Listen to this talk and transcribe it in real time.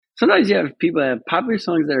sometimes you have people that have popular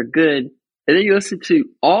songs that are good, and then you listen to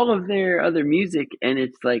all of their other music, and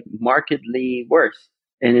it's like markedly worse.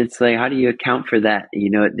 And it's like, how do you account for that?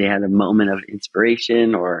 They had a moment of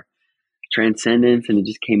inspiration or transcendence, and it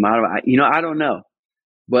just came out of I don't know.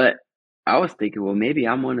 But I was thinking, well, maybe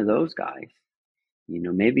I'm one of those guys.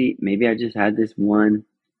 Maybe I just had this one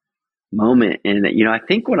moment, and I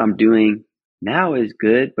think what I'm doing now is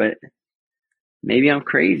good, but maybe I'm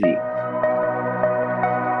crazy.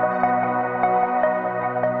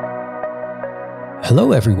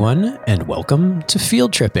 Hello, everyone, and welcome to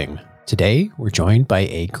Field Tripping. Today, we're joined by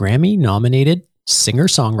a Grammy-nominated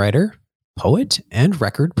singer-songwriter, poet, and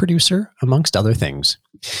record producer, amongst other things.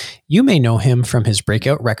 You may know him from his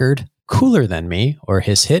breakout record, Cooler Than Me, or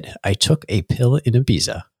his hit, I Took a Pill in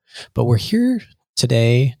Ibiza. But we're here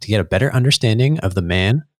today to get a better understanding of the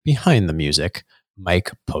man behind the music,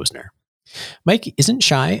 Mike Posner. Mike isn't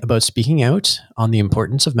shy about speaking out on the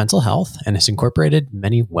importance of mental health and has incorporated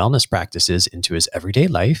many wellness practices into his everyday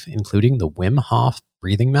life, including the Wim Hof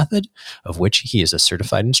breathing method, of which he is a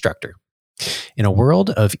certified instructor. In a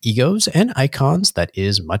world of egos and icons that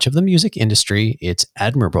is much of the music industry, it's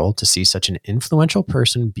admirable to see such an influential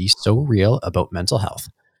person be so real about mental health.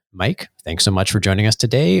 Mike, thanks so much for joining us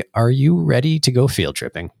today. Are you ready to go field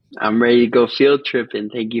tripping? I'm ready to go field tripping.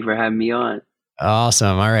 Thank you for having me on.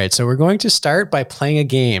 Awesome. All right. So we're going to start by playing a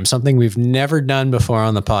game, something we've never done before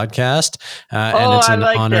on the podcast. And it's in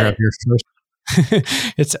honor of your first.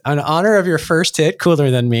 It's an honor of your first hit, Cooler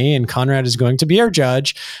Than Me. And Conrad is going to be our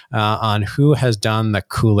judge on who has done the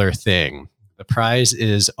cooler thing. The prize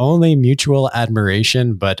is only mutual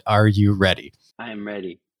admiration, but are you ready? I am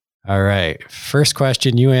ready. All right. First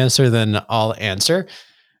question, you answer, then I'll answer.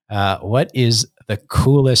 What is the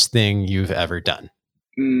coolest thing you've ever done?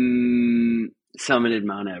 Summited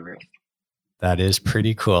Mount Everest. That is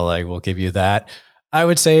pretty cool. I will give you that. I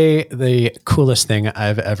would say the coolest thing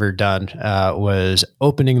I've ever done was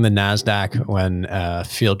opening the NASDAQ when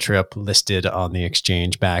Field Trip listed on the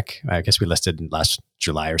exchange back. I guess we listed last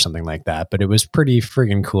July or something like that, but it was pretty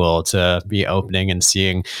friggin' cool to be opening and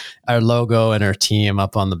seeing our logo and our team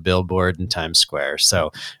up on the billboard in Times Square. So,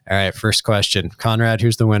 all right, first question. Conrad,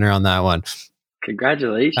 who's the winner on that one?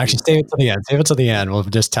 Congratulations. Actually, save it till the end. Save it till the end. We'll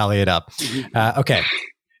just tally it up. Okay.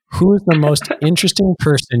 Who is the most interesting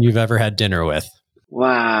person you've ever had dinner with?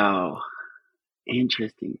 Wow.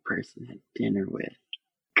 Interesting person had dinner with.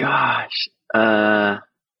 Gosh.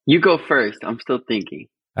 You go first. I'm still thinking.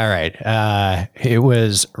 All right. It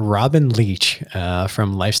was Robin Leach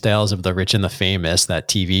from Lifestyles of the Rich and the Famous, that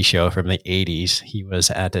TV show from the 80s. He was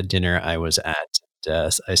at a dinner I was at.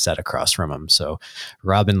 I sat across from him. So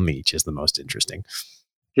Robin Leach is the most interesting.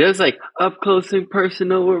 It was like up close and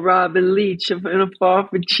personal with Robin Leach. I'm in a far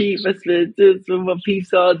from cheap. I spent this with my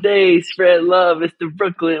peeps all day. Spread love. It's the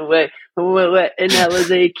Brooklyn way. And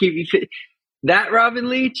Alizé keep you fit. That Robin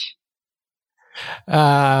Leach?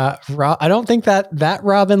 I don't think that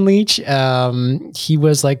Robin Leach. He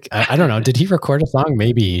was like, I don't know. Did he record a song?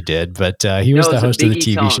 Maybe he did, but he was the host of the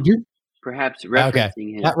TV show. Perhaps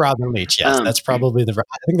referencing him. That Robin Leach, yes. That's probably I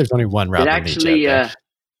think there's only one Robin Leach. It actually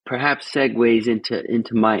perhaps segues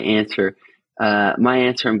into my answer. My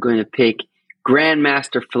answer, I'm going to pick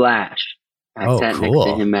Grandmaster Flash. I sat next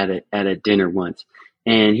to him at a dinner once,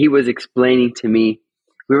 and he was explaining to me,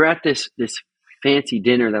 we were at this fancy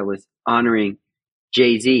dinner that was honoring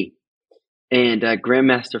Jay-Z. And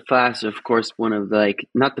Grandmaster Flash is, of course, one of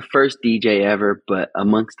not the first DJ ever, but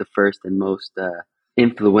amongst the first and most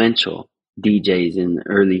influential DJs in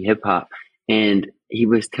early hip hop. And he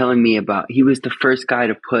was telling me he was the first guy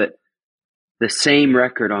to put the same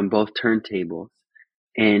record on both turntables.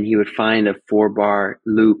 And he would find a 4-bar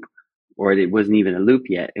loop, or it wasn't even a loop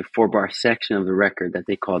yet, a 4-bar section of the record that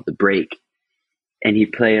they called the break. And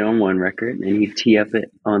he'd play it on one record, and he'd tee up it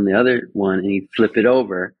on the other one, and he'd flip it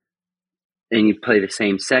over, and he'd play the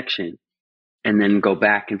same section, and then go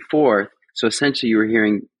back and forth. So essentially you were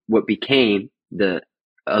hearing what became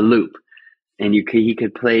a loop. And he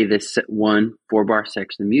could play this one 4-bar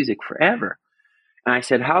section of music forever. And I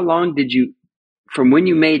said, how long did you, from when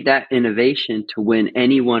you made that innovation to when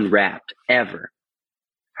anyone rapped ever,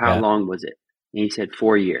 how long was it? And he said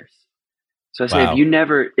 4 years. So I said, if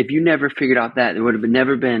you never figured out that, there would have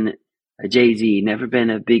never been a Jay-Z, never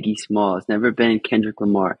been a Biggie Smalls, never been Kendrick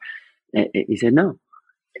Lamar. And he said no.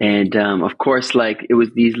 And of course, it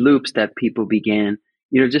was these loops that people began,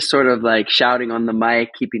 just sort of shouting on the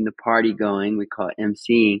mic, keeping the party going. We call it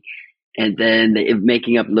emceeing. And then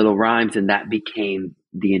making up little rhymes, and that became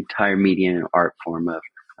the entire media and art form of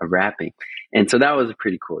rapping. And so that was a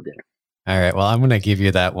pretty cool dinner. All right. Well, I'm going to give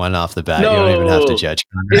you that one off the bat. No, you don't even have to judge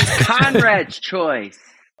Conrad. It's Conrad's choice.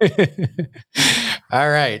 All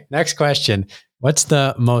right. Next question. What's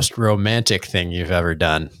the most romantic thing you've ever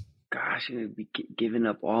done? Gosh, I'm gonna be giving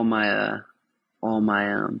up all my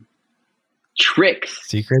tricks.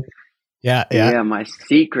 Secret? Yeah. Yeah, my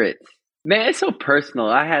secrets. Man, it's so personal.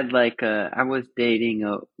 I had I was dating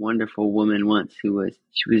a wonderful woman once she was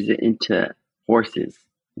into horses,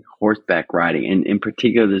 horseback riding, and in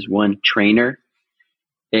particular, there's one trainer,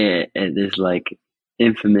 and this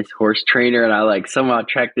infamous horse trainer, and I somehow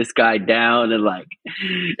tracked this guy down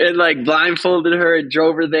and blindfolded her and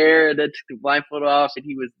drove her there, and then took the blindfold off, and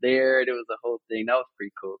he was there, and it was a whole thing. That was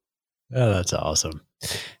pretty cool. Oh, that's awesome.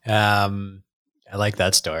 I like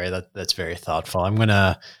that story. That's very thoughtful. I'm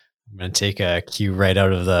gonna take a cue right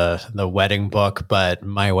out of the wedding book, but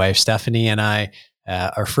my wife Stephanie and I,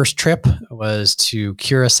 our first trip was to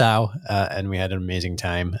Curacao, and we had an amazing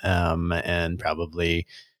time. And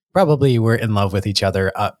probably were in love with each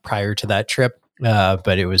other prior to that trip,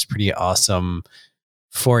 but it was pretty awesome.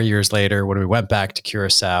 4 years later, when we went back to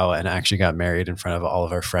Curacao and actually got married in front of all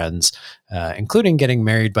of our friends, including getting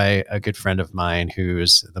married by a good friend of mine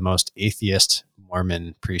who's the most atheist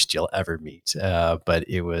Mormon priest you'll ever meet. But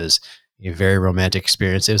it was a very romantic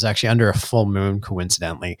experience. It was actually under a full moon,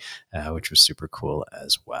 coincidentally, which was super cool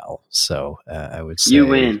as well. So I would say you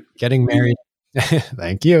win. Getting married.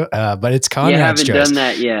 Thank you. But it's Conrad's choice. You haven't done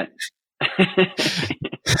that yet.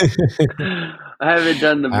 I haven't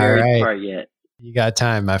done the marriage part yet. You got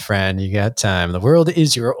time, my friend. You got time. The world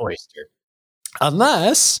is your oyster.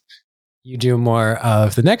 Unless you do more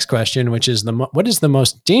of the next question, which is what is the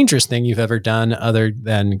most dangerous thing you've ever done other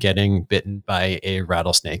than getting bitten by a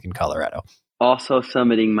rattlesnake in Colorado? Also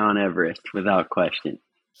summiting Mount Everest, without question.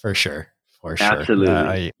 For sure.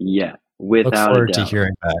 Absolutely. Yeah. Without look forward a doubt. to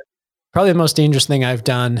hearing that. Probably the most dangerous thing I've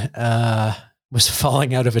done was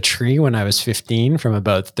falling out of a tree when I was 15 from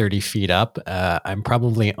about 30 feet up. I'm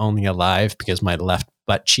probably only alive because my left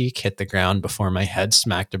butt cheek hit the ground before my head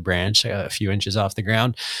smacked a branch a few inches off the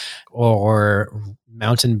ground. Or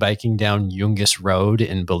mountain biking down Yungas Road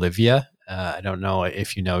in Bolivia. I don't know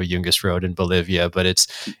if you know Yungas Road in Bolivia, but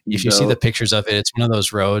if you see the pictures of it, it's one of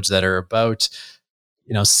those roads that are about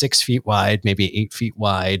 6 feet wide, maybe 8 feet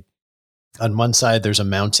wide. On one side, there's a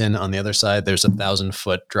mountain. On the other side, there's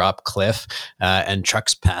 1,000-foot drop cliff, and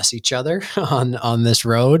trucks pass each other on this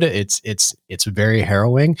road. It's very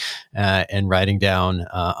harrowing, and riding down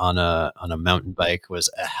on a mountain bike was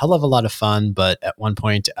a hell of a lot of fun. But at one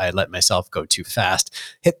point, I let myself go too fast,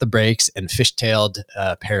 hit the brakes, and fishtailed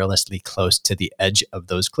perilously close to the edge of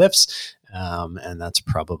those cliffs. And that's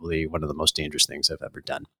probably one of the most dangerous things I've ever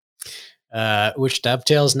done. Which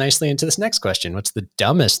dovetails nicely into this next question. What's the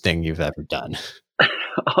dumbest thing you've ever done?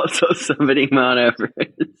 Also summiting Mount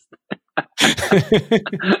Everest.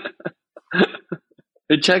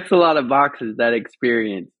 It checks a lot of boxes, that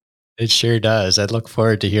experience. It sure does. I look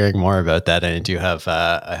forward to hearing more about that. And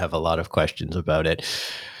I have a lot of questions about it.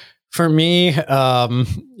 For me,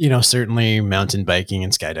 certainly mountain biking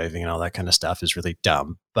and skydiving and all that kind of stuff is really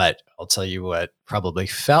dumb. But I'll tell you what probably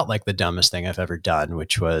felt like the dumbest thing I've ever done,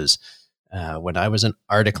 which was when I was an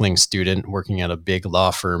articling student working at a big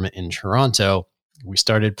law firm in Toronto. We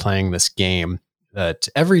started playing this game that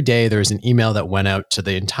every day there was an email that went out to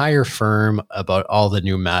the entire firm about all the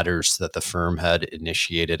new matters that the firm had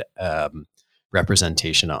initiated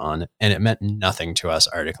representation on. And it meant nothing to us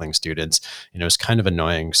articling students. It was kind of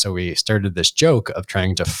annoying. So we started this joke of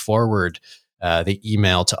trying to forward the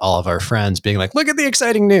email to all of our friends being like, look at the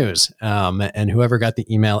exciting news. And whoever got the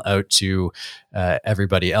email out to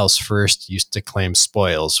everybody else first used to claim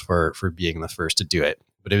spoils for being the first to do it.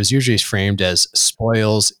 But it was usually framed as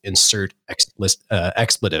spoils, insert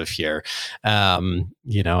expletive here,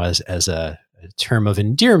 as a term of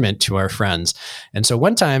endearment to our friends. And so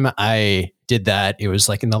one time I did that. It was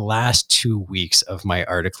like in the last 2 weeks of my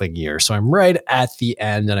articling year. So I'm right at the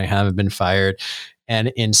end and I haven't been fired.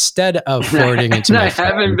 And instead of forwarding it to my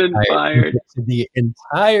haven't been fired to the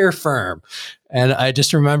entire firm, and I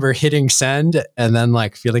just remember hitting send and then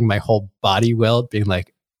feeling my whole body wilt, being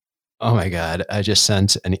like, oh my God, I just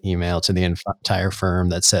sent an email to the entire firm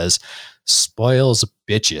that says spoils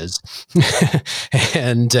bitches.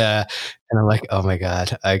 and I'm like, oh my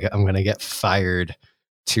God, I'm going to get fired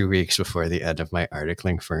 2 weeks before the end of my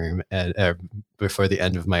articling firm and before the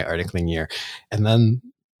end of my articling year. And then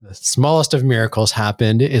the smallest of miracles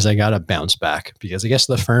happened is I got a bounce back because I guess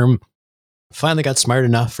the firm finally got smart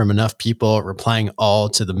enough from enough people replying all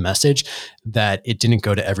to the message that it didn't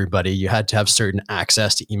go to everybody. You had to have certain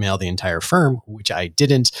access to email the entire firm, which I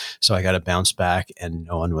didn't. So I got a bounce back and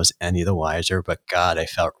no one was any the wiser, but God, I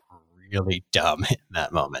felt really dumb in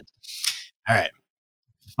that moment. All right.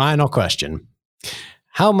 Final question.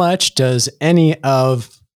 How much do any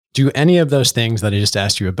of those things that I just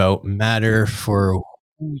asked you about matter for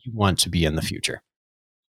who you want to be in the future?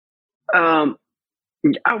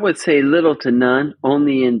 I would say little to none,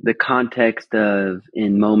 only in the context of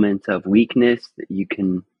in moments of weakness that you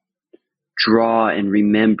can draw and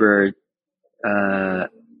remember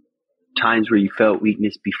times where you felt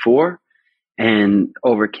weakness before and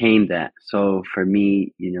overcame that. So for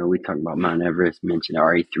me, we talked about Mount Everest, mentioned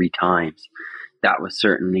already 3 times. That was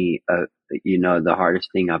certainly, the hardest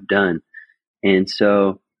thing I've done. And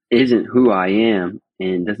so it isn't who I am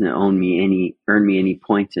and doesn't earn me any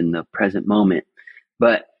points in the present moment.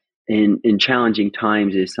 But in challenging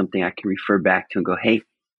times is something I can refer back to and go, hey,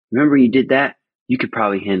 remember you did that? You could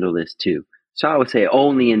probably handle this too. So I would say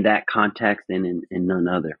only in that context and in none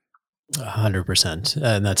other. 100%.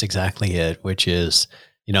 And that's exactly it, which is,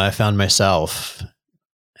 I found myself,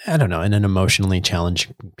 I don't know, in an emotionally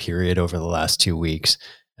challenging period over the last 2 weeks.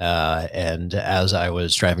 And as I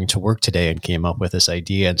was driving to work today and came up with this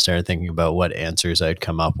idea and started thinking about what answers I'd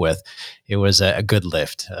come up with, it was a good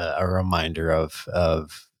lift, a reminder of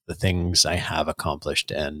the things I have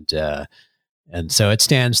accomplished. And so it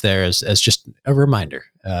stands there as just a reminder.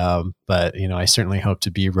 But, I certainly hope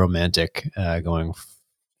to be romantic going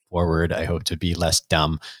forward. I hope to be less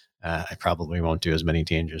dumb. I probably won't do as many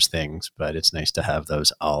dangerous things, but it's nice to have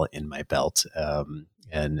those all in my belt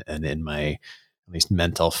and in my at least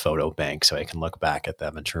mental photo bank, so I can look back at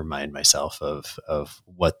them and to remind myself of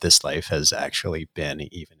what this life has actually been,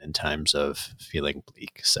 even in times of feeling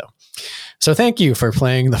bleak. So thank you for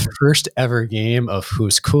playing the first ever game of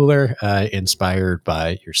Who's Cooler, inspired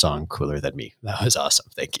by your song Cooler Than Me. That was awesome.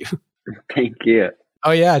 Thank you. Thank you.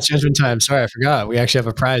 Oh yeah, it's judgment time. Sorry, I forgot. We actually have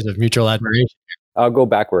a prize of mutual admiration. I'll go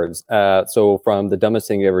backwards. So from the dumbest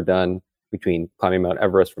thing you ever done, between climbing Mount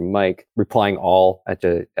Everest from Mike, replying all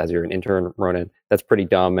as you're an intern, Ronan, that's pretty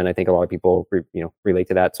dumb, and I think a lot of people relate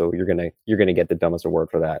to that. So you're gonna get the dumbest award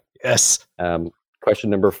for that. Yes. Question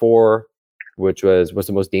number 4, which was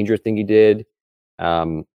the most dangerous thing you did.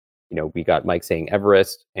 We got Mike saying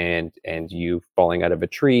Everest and you falling out of a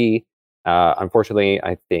tree. Unfortunately,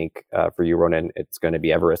 I think for you, Ronan, it's going to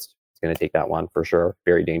be Everest. It's going to take that one for sure.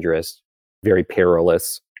 Very dangerous, very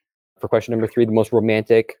perilous. For question number 3, the most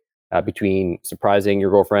romantic, between surprising your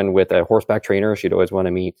girlfriend with a horseback trainer she'd always want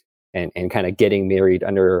to meet and kind of getting married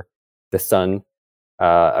under the sun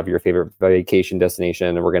of your favorite vacation destination.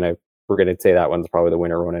 And we're gonna say that one's probably the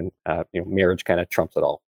winner, Ronan. Marriage kind of trumps it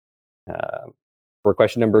all. For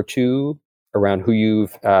question number 2, around who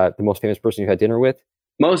you've the most famous person you had dinner with.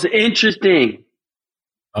 Most interesting.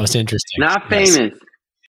 Not famous. Yes.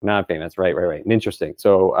 Not famous. Right. And interesting.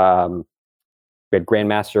 So we had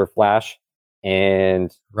Grandmaster Flash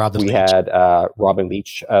and Robin Leach. Had Robin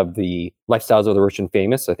Leach of the Lifestyles of the Rich and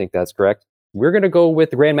Famous. I think that's correct. We're going to go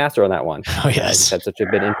with the Grandmaster on that one. Oh, yes. Had such a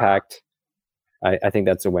big impact. I think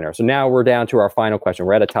that's the winner. So now we're down to our final question.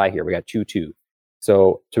 We're at a tie here. We got 2-2.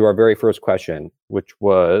 So to our very first question, which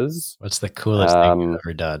was... What's the coolest thing you've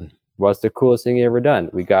ever done? What's the coolest thing you ever done?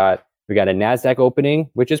 We got a NASDAQ opening,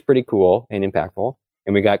 which is pretty cool and impactful.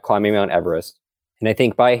 And we got climbing Mount Everest. And I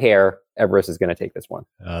think by hair, Everest is going to take this one.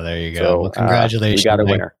 Oh, there you go. So, well, congratulations. You got a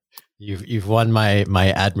winner. You've won my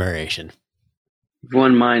admiration. You've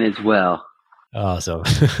won mine as well. Awesome.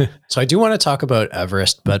 So I do want to talk about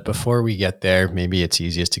Everest, but before we get there, maybe it's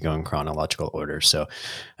easiest to go in chronological order. So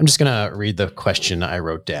I'm just going to read the question I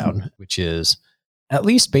wrote down, which is, at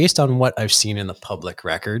least based on what I've seen in the public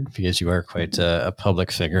record, because you are quite a public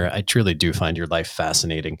figure, I truly do find your life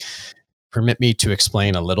fascinating. Permit me to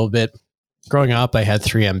explain a little bit. Growing up, I had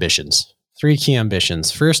 3 key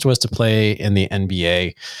ambitions. First was to play in the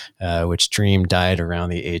NBA, which dream died around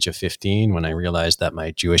the age of 15 when I realized that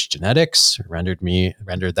my Jewish genetics rendered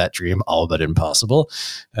that dream all but impossible.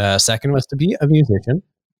 Second was to be a musician.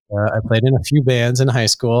 I played in a few bands in high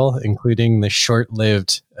school, including the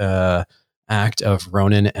short-lived act of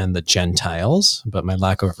Ronan and the Gentiles, but my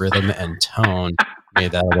lack of rhythm and tone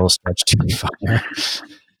made that a little stretch too far.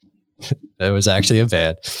 It was actually a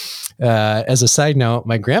band. As a side note,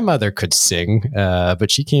 my grandmother could sing,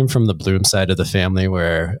 but she came from the Bloom side of the family,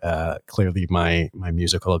 where clearly my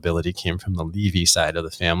musical ability came from the Levy side of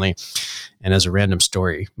the family. And as a random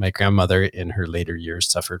story, my grandmother in her later years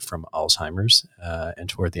suffered from Alzheimer's, and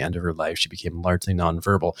toward the end of her life, she became largely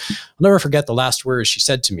nonverbal. I'll never forget the last words she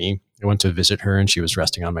said to me. I went to visit her, and she was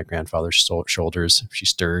resting on my grandfather's shoulders. She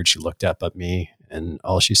stirred, she looked up at me, and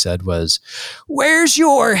all she said was, "Where's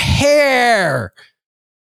your hair?"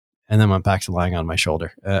 and then went back to lying on my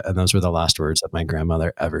shoulder. And those were the last words that my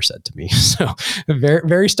grandmother ever said to me. So a very,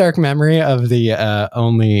 very stark memory of the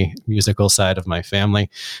only musical side of my family.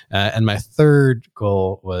 And my third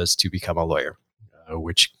goal was to become a lawyer,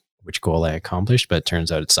 which goal I accomplished, but it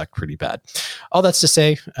turns out it sucked pretty bad. All that's to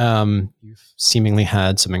say, you've seemingly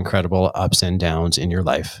had some incredible ups and downs in your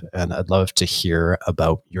life, and I'd love to hear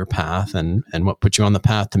about your path and what put you on the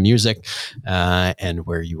path to music and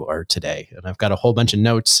where you are today. And I've got a whole bunch of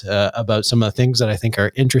notes about some of the things that I think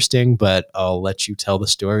are interesting, but I'll let you tell the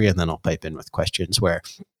story, and then I'll pipe in with questions where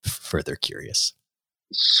further curious.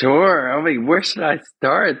 Sure. I mean, where should I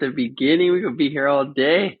start? At the beginning? We could be here all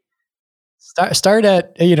day. Start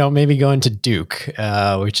at, maybe going to Duke,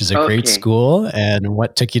 which is a great school. And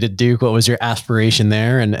what took you to Duke? What was your aspiration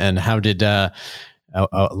there? And how did a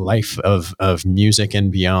life of music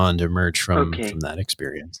and beyond emerge from that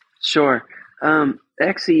experience? Sure.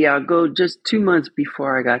 Actually, I'll go just 2 months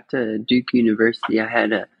before I got to Duke University. I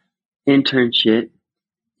had an internship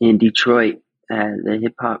in Detroit at the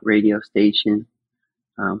hip hop radio station,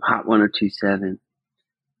 Hot 102.7.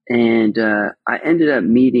 And I ended up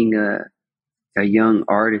meeting a young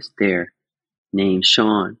artist there named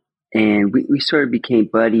Sean, and we sort of became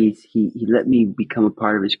buddies. He let me become a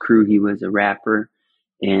part of his crew. He was a rapper,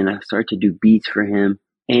 and I started to do beats for him.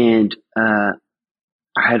 And I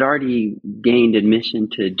had already gained admission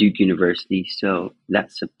to Duke University, so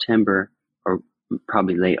that September, or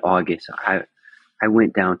probably late August, I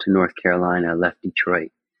went down to North Carolina, left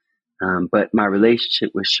Detroit. But my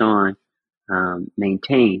relationship with Sean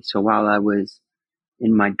maintained. So while I was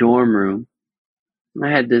in my dorm room, I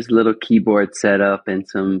had this little keyboard set up and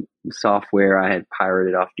some software I had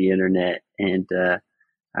pirated off the internet, and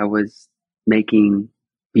I was making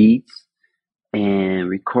beats and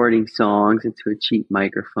recording songs into a cheap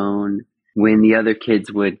microphone when the other kids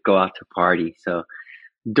would go out to party. So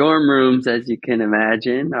dorm rooms, as you can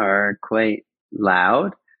imagine, are quite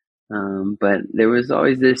loud, but there was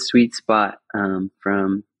always this sweet spot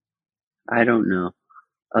from, I don't know,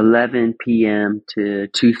 11 p.m. to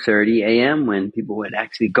 2:30 a.m. when people would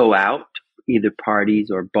actually go out, either parties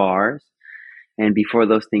or bars. And before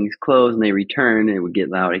those things closed and they returned, it would get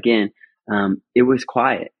loud again. It was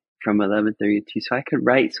quiet from 11:30 to 2. So I could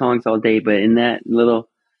write songs all day, but in that little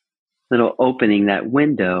opening, that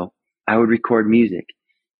window, I would record music.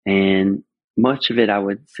 And much of it I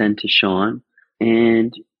would send to Sean,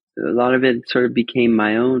 and a lot of it sort of became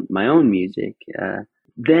my own music.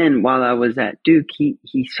 Then while I was at Duke,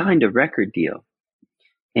 he signed a record deal,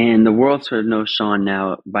 and the world sort of knows Sean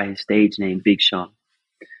now by his stage name, Big Sean.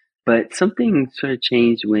 But something sort of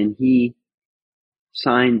changed when he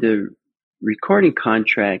signed the recording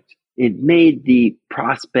contract. It made the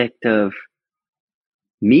prospect of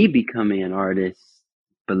me becoming an artist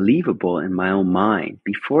believable in my own mind.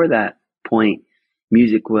 Before that point,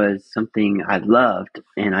 music was something I loved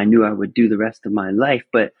and I knew I would do the rest of my life,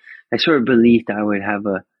 but I sort of believed I would have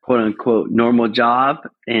a quote unquote normal job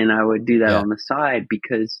and I would do that on the side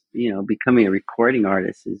because, becoming a recording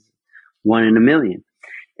artist is 1 in a million.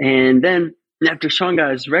 And then after Sean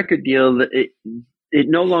got his record deal, it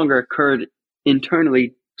no longer occurred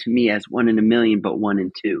internally to me as 1 in a million, but 1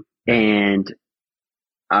 in 2. And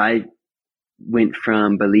I went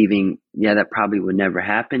from believing, that probably would never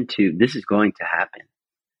happen to this is going to happen.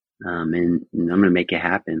 And I'm going to make it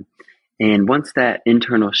happen. And once that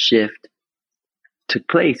internal shift took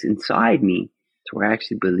place inside me, to where I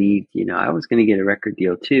actually believed, I was going to get a record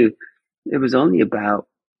deal too, it was only about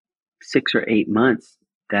 6 or 8 months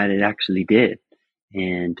that it actually did.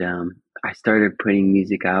 And I started putting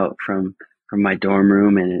music out from my dorm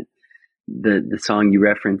room, and the song you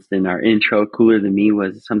referenced in our intro, Cooler Than Me,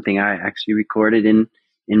 was something I actually recorded in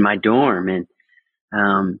my dorm.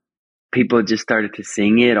 And people just started to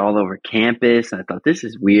sing it all over campus. I thought, this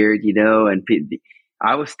is weird, and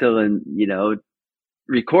I was still in,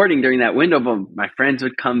 recording during that window, but my friends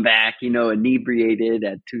would come back, inebriated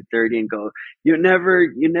at 2:30 and go, you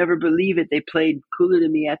never believe it. They played Cooler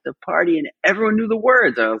Than Me at the party and everyone knew the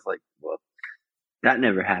words. I was like, well, that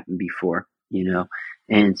never happened before,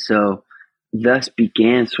 And so thus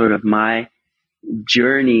began sort of my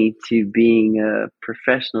journey to being a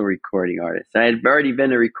professional recording artist. I had already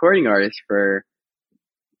been a recording artist for,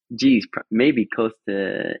 maybe close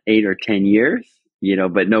to 8 or 10 years,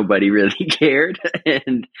 but nobody really cared.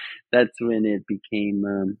 And that's when it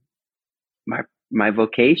became my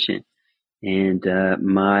vocation and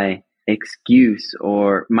my excuse,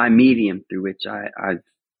 or my medium through which I've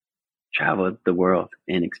traveled the world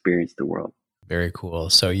and experienced the world. Very cool.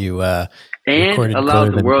 So you and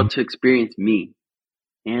allowed the world to experience me,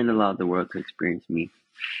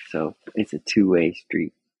 So it's a two-way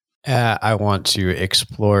street. I want to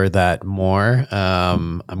explore that more.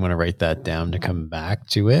 I'm going to write that down to come back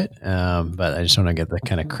to it. But I just want to get the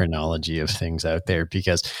kind of chronology of things out there,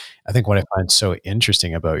 because I think what I find so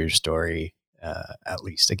interesting about your story, at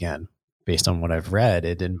least again, based on what I've read,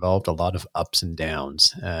 it involved a lot of ups and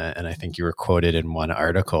downs. And I think you were quoted in one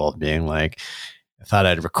article being like, I thought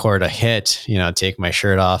I'd record a hit, take my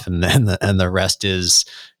shirt off, and then the rest is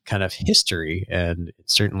kind of history. And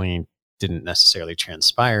it certainly didn't necessarily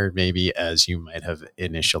transpire maybe as you might have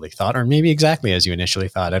initially thought, or maybe exactly as you initially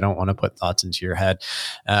thought. I don't want to put thoughts into your head,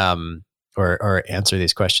 or answer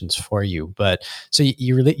these questions for you. But so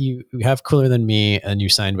you have Cooler Than Me, and you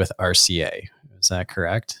signed with RCA. Is that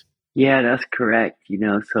correct? Yeah, that's correct.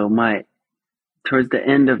 So towards the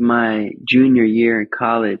end of my junior year in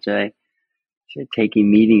college, I started taking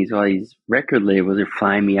meetings. All these record labels are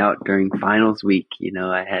flying me out during finals week.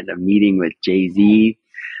 I had a meeting with Jay-Z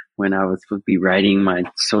when I was supposed to be writing my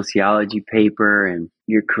sociology paper. And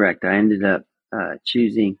you're correct. I ended up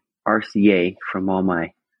choosing RCA from all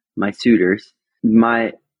my suitors.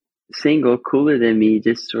 My single, Cooler Than Me,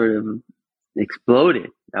 just sort of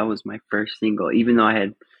exploded. That was my first single, even though I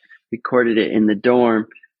had recorded it in the dorm.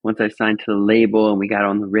 Once I signed to the label and we got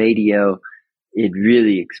on the radio, it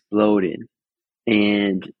really exploded.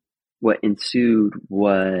 And what ensued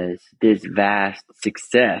was this vast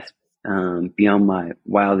success, beyond my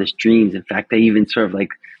wildest dreams. In fact, I even sort of like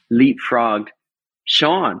leapfrogged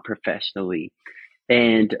Sean professionally.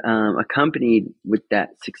 And accompanied with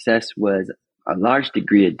that success was a large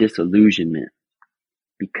degree of disillusionment,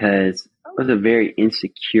 because I was a very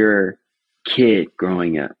insecure kid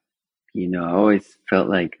growing up. I always felt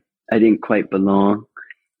like I didn't quite belong.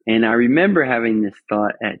 And I remember having this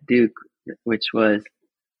thought at Duke, which was,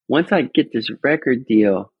 once I get this record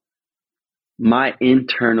deal, my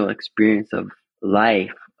internal experience of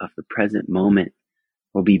life, of the present moment,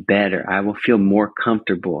 will be better. I will feel more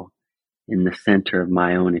comfortable in the center of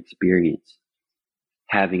my own experience,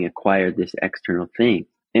 having acquired this external thing.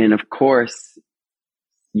 And of course,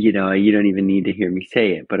 you don't even need to hear me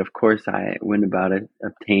say it, but of course I went about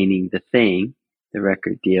obtaining the thing, the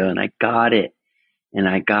record deal, and I got it. And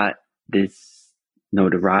I got this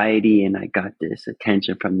notoriety, and I got this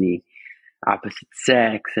attention from the opposite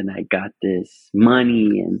sex, and I got this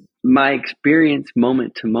money, and my experience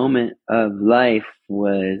moment to moment of life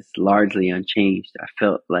was largely unchanged. I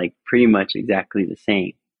felt like pretty much exactly the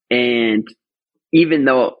same. And even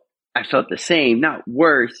though I felt the same, not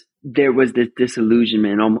worse, there was this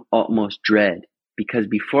disillusionment, almost dread, because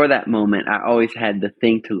before that moment, I always had the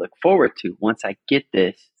thing to look forward to. Once I get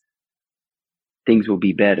this, things will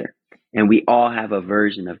be better. And we all have a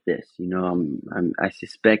version of this. I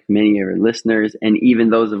suspect many of our listeners, and even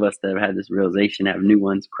those of us that have had this realization, have new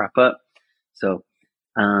ones crop up. So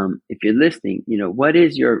if you're listening, what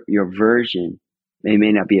is your version? It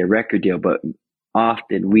may not be a record deal, but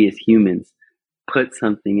often we as humans put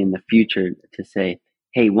something in the future to say,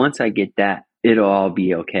 hey, once I get that, it'll all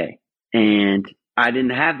be okay. And I didn't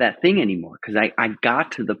have that thing anymore, because I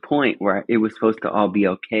got to the point where it was supposed to all be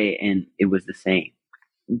okay, and it was the same.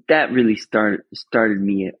 That really started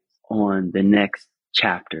me on the next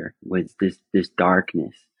chapter, was this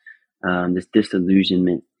darkness, this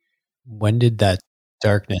disillusionment. When did that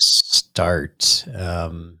darkness start?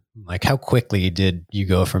 Like, how quickly did you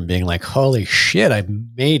go from being like, holy shit, I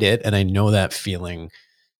made it, and I know that feeling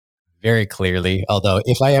very clearly. Although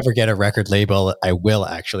if I ever get a record label, I will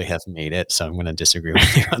actually have made it. So I'm going to disagree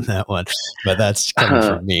with you on that one. But that's coming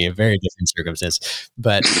from me, a very different circumstance.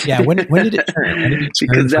 But yeah, when did it turn? When did it turn?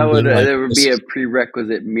 Because that would be a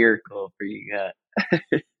prerequisite miracle for you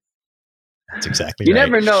guys. That's exactly you right.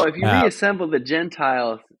 You never know. If you reassemble the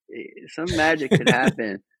Gentiles, some magic could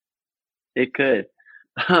happen. It could.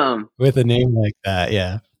 With a name like that,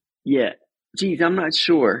 yeah. Yeah. Geez, I'm not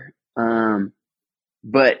sure.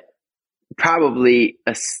 But probably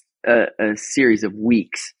a series of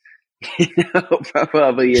weeks,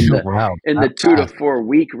 probably in the 2 to 4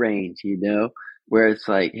 week range, where it's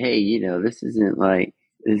like, hey, this isn't like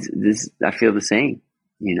this. I feel the same,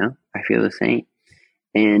 I feel the same.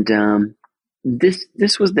 And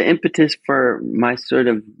this was the impetus for my sort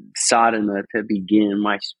of sadhana to begin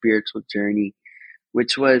my spiritual journey,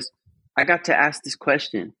 which was, I got to ask this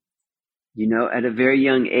question, at a very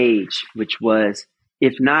young age, which was,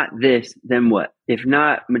 if not this, then what? If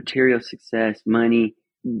not material success, money,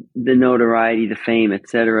 the notoriety, the fame,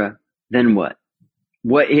 etc., then what?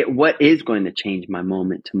 What is going to change my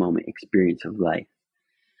moment to moment experience of life?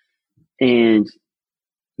 And,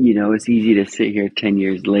 it's easy to sit here 10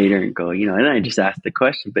 years later and go, and I just asked the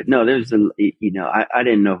question, but no, there's I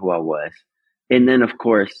didn't know who I was. And then of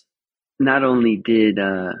course, not only did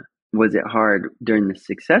was it hard during the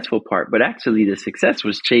successful part, but actually the success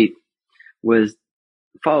was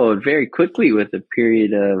followed very quickly with a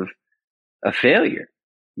period of a failure.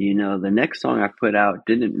 You know, the next song I put out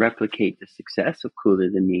didn't replicate the success of Cooler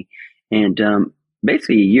Than Me. And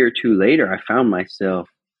basically a year or two later, I found myself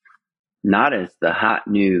not as the hot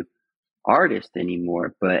new artist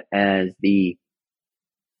anymore, but as the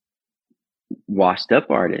washed up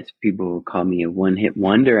artist. People would call me a one-hit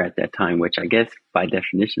wonder at that time, which I guess by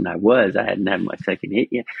definition I was. I hadn't had my second hit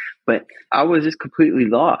yet, but I was just completely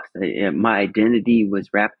lost. My identity was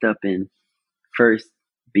wrapped up in first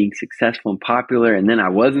being successful and popular, and then I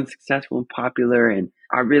wasn't successful and popular, and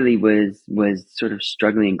I really was sort of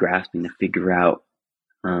struggling and grasping to figure out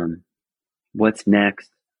what's next,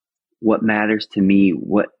 what matters to me,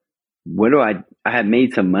 what do I had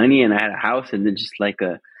made some money and I had a house, and then just like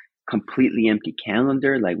a completely empty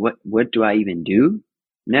calendar. Like what do I even do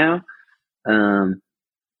now?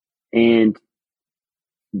 And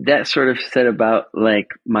that sort of set about like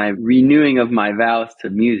my renewing of my vows to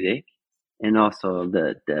music, and also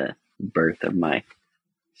the birth of my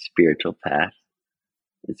spiritual path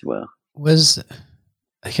as well.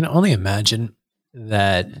 I can only imagine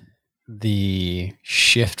that the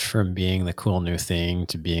shift from being the cool new thing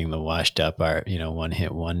to being the washed up art, one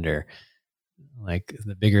hit wonder, like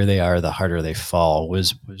the bigger they are, the harder they fall.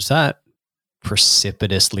 Was that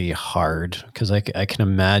precipitously hard? Because I can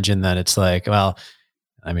imagine that it's like, well,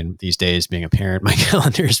 I mean, these days being a parent, my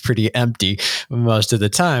calendar is pretty empty most of the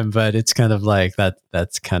time, but it's kind of like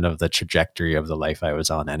that's kind of the trajectory of the life I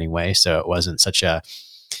was on anyway. So it wasn't such a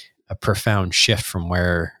profound shift from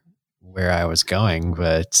where I was going,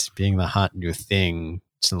 but being the hot new thing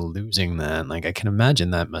to losing that, like I can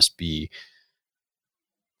imagine that must be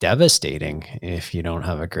devastating if you don't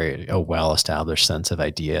have a well-established sense of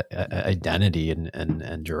identity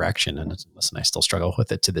and direction. And listen, I still struggle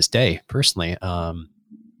with it to this day personally.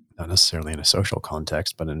 Not necessarily in a social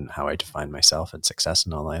context, but in how I define myself and success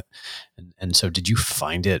and all that. And so did you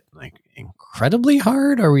find it like incredibly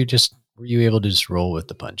hard, or were you able to just roll with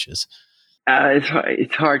the punches?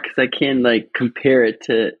 It's hard because I can't like compare it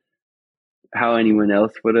to how anyone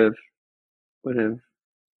else would have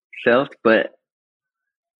felt, but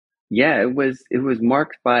yeah, it was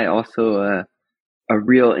marked by also a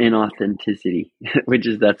real inauthenticity,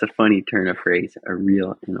 that's a funny turn of phrase, a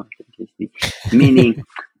real inauthenticity, meaning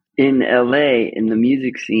in LA, in the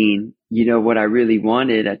music scene, what I really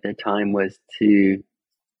wanted at that time was to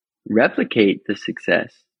replicate the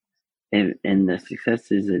success. And the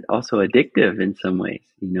success is also addictive in some ways.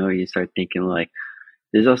 You start thinking like,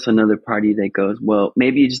 there's also another party that goes, well,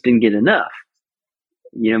 maybe you just didn't get enough.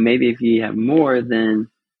 Maybe if you have more, then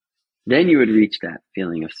you would reach that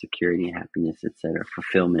feeling of security, happiness, etc.,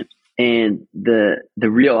 fulfillment. And the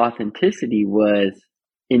real authenticity was,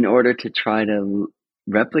 in order to try to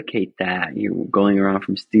replicate that, you're going around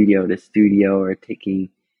from studio to studio or taking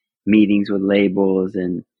meetings with labels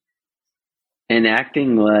and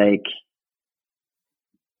acting like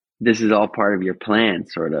this is all part of your plan,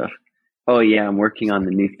 sort of. Oh yeah, I'm working on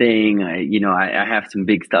the new thing. I have some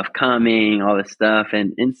big stuff coming, all this stuff.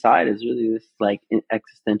 And inside is really this like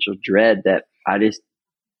existential dread that I just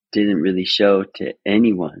didn't really show to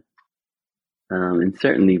anyone. And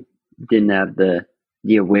certainly didn't have the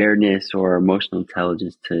awareness or emotional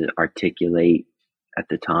intelligence to articulate at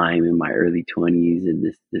the time in my early 20s and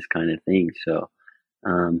this kind of thing. So,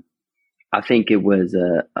 I think it was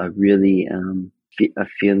a really, a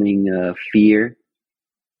feeling of fear,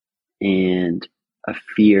 and a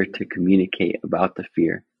fear to communicate about the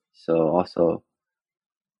fear. So also,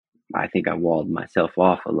 I think I walled myself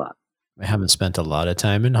off a lot. I haven't spent a lot of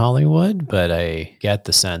time in Hollywood, but I get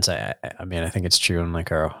the sense, I mean, I think it's true in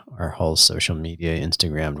like our whole social media,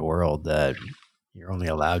 Instagram world, that you're only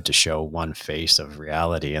allowed to show one face of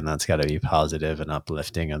reality, and that's got to be positive and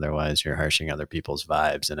uplifting. Otherwise you're harshing other people's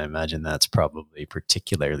vibes. And I imagine that's probably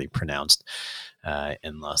particularly pronounced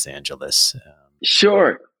in Los Angeles.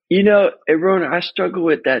 Sure. Aaron, I struggle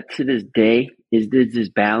with that to this day. Is there's this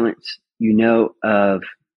balance, of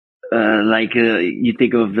you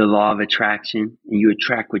think of the law of attraction, and you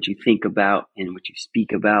attract what you think about and what you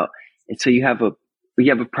speak about. And so you have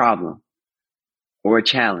a problem or a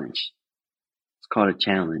challenge. It's called a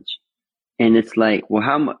challenge. And it's like, well,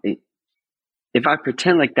 how much, if I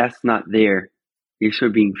pretend like that's not there, you're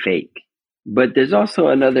sort of being fake. But there's also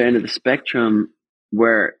another end of the spectrum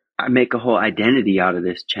where I make a whole identity out of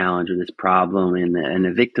this challenge or this problem and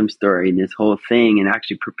a victim story and this whole thing, and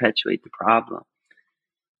actually perpetuate the problem.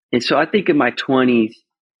 And so I think in my 20s,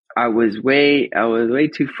 I was way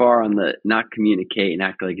too far on the not communicate and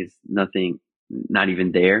act like it's nothing, not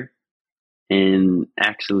even there. and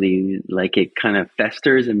actually like it kind of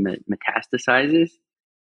festers and metastasizes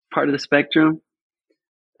part of the spectrum.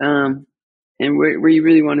 And where you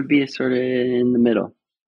really want to be is sort of in the middle,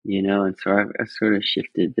 and so I sort of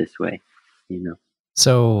shifted this way,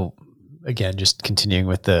 So again, just continuing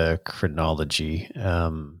with the chronology.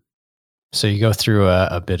 So you go through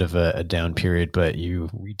a bit of a down period, but you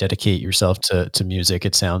rededicate yourself to music,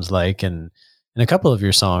 it sounds like. And a couple of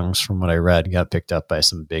your songs, from what I read, got picked up by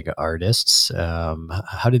some big artists.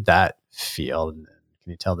 How did that feel? Can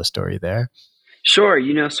you tell the story there? Sure.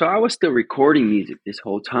 So I was still recording music this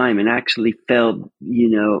whole time and actually felt,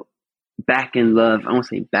 back in love. I won't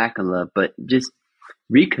say back in love, but just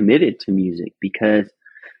recommitted to music, because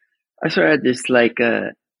I sort of had this like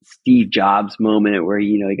Steve Jobs moment where,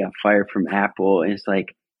 he got fired from Apple, and it's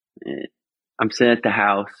like, I'm sitting at the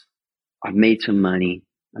house. I've made some money.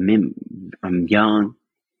 I'm young.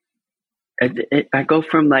 I go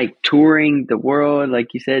from like touring the world,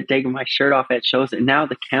 like you said, taking my shirt off at shows, and now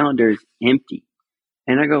the calendar is empty.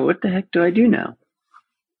 And I go, what the heck do I do now?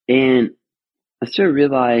 And I sort of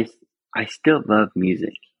realized I still love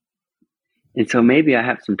music. And so maybe I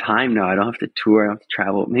have some time now. I don't have to tour. I don't have to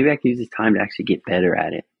travel. Maybe I can use this time to actually get better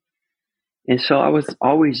at it. And so I was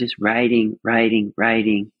always just writing. I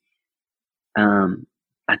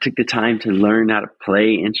took the time to learn how to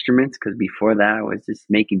play instruments, because before that I was just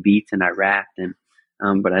making beats and I rapped.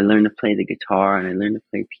 But I learned to play the guitar, and I learned to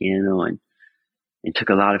play piano, and took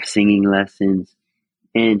a lot of singing lessons.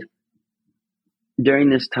 And during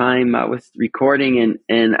this time I was recording,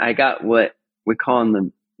 and I got what we call in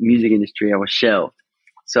the music industry, I was shelved.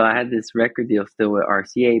 So I had this record deal still with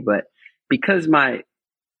RCA, but because my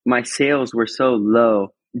sales were so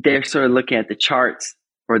low, they're sort of looking at the charts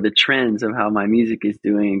or the trends of how my music is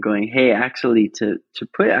doing and going, hey, actually to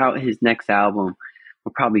put out his next album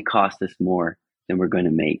will probably cost us more than we're going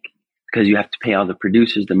to make, because you have to pay all the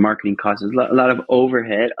producers, the marketing costs, a lot of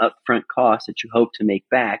overhead, upfront costs that you hope to make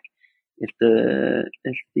back if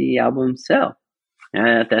the albums sell. And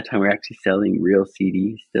at that time, we're actually selling real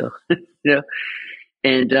CDs still,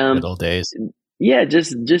 And good old days. Yeah,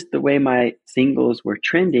 just the way my singles were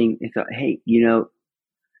trending, I thought, hey,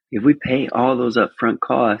 if we pay all those upfront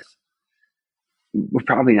costs, we're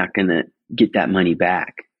probably not going to get that money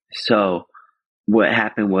back. So what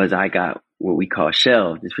happened was I got what we call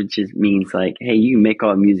shelved, which just means like, hey, you can make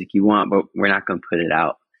all the music you want, but we're not going to put it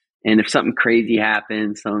out. And if something crazy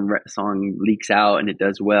happens, some song leaks out and it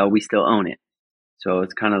does well, we still own it. So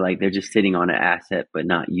it's kind of like they're just sitting on an asset but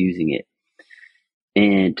not using it.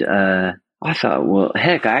 And I thought, well,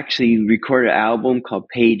 heck, I actually recorded an album called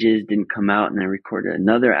Pages, didn't come out, and I recorded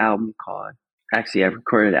another album called, I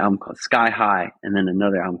recorded an album called Sky High, and then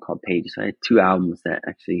another album called Pages. So I had 2 albums that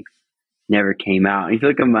actually never came out. And if you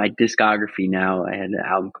look at my discography now, I had an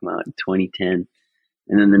album come out in 2010,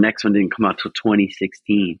 and then the next one didn't come out till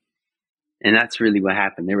 2016. And that's really what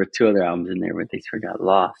happened. There were 2 other albums in there, but they sort of got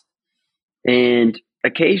lost. And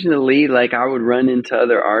occasionally, like, I would run into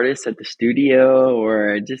other artists at the studio,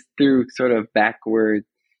 or just through sort of backward,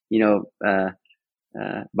 behind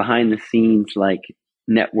the scenes, like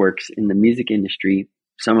networks in the music industry.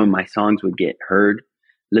 Some of my songs would get heard,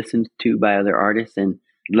 listened to by other artists. And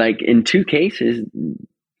like in 2 cases,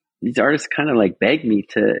 these artists kind of like begged me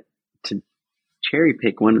to cherry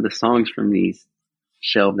pick one of the songs from these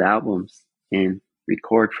shelved albums and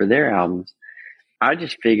record for their albums. I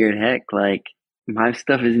just figured, heck, like, my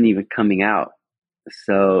stuff isn't even coming out.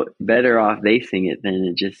 So better off they sing it than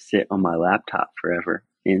it just sit on my laptop forever.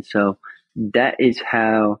 And so that is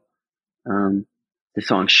how the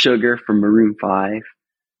song Sugar from Maroon 5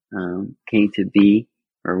 came to be,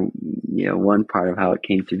 or, one part of how it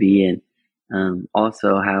came to be. And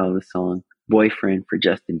also how the song Boyfriend for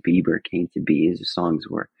Justin Bieber came to be, as the songs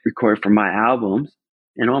were recorded for my albums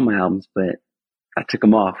and all my albums, but I took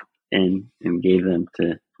them off and gave them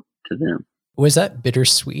to them. Was that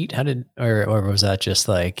bittersweet? Or was that just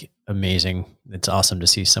like amazing? It's awesome to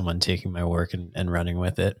see someone taking my work and running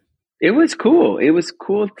with it. It was cool. It was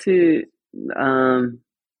cool to, also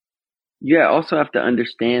have to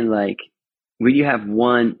understand, like, when you have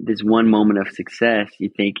this one moment of success,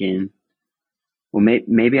 you're thinking, well,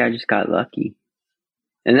 maybe I just got lucky.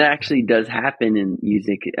 And that actually does happen in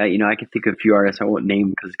music. I can think of a few artists I won't name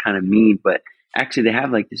because it's kind of mean, but actually they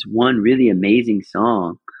have like this one really amazing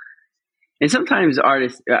song. And sometimes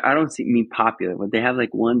artists, I don't mean popular, but they have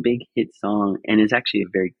like one big hit song and it's actually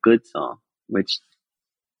a very good song, which,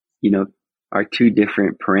 are 2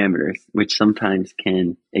 different parameters, which sometimes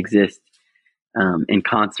can exist in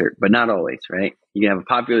concert, but not always, right? You have a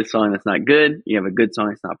popular song that's not good. You have a good song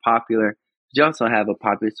that's not popular. But you also have a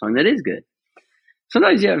popular song that is good.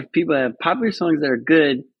 sometimes you have people that have popular songs that are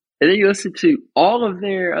good, and then you listen to all of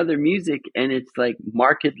their other music, and it's like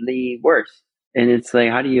markedly worse. And it's like,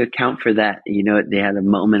 how do you account for that? You know, they had a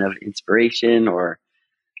moment of inspiration or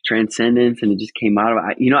transcendence, and it just came out of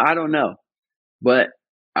it. You know, I don't know, but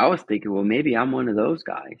I was thinking, well, maybe I'm one of those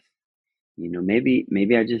guys. You know, maybe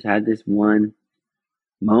I just had this one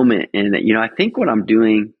moment, and you know, I think what I'm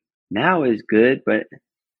doing now is good, but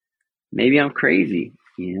maybe I'm crazy.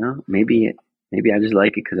 You know, maybe I just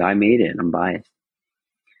like it because I made it. I'm biased.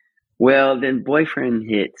 Well, then Boyfriend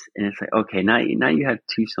hits, and it's like, okay, now you have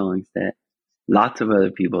two songs that lots of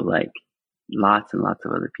other people like, lots and lots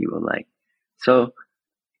of other people like. So,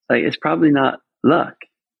 like, it's probably not luck.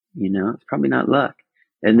 You know, it's probably not luck.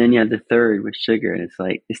 And then you have the third with Sugar, and it's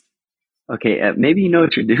like, okay, maybe you know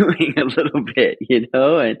what you're doing a little bit, you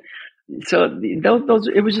know? And so those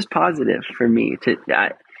it was just positive for me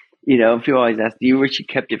you know, people always ask, do you wish you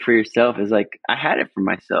kept it for yourself? It's like, I had it for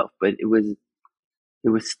myself, but it was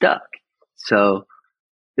stuck. So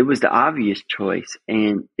it was the obvious choice,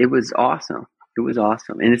 and it was awesome. It was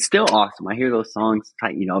awesome. And it's still awesome. I hear those songs,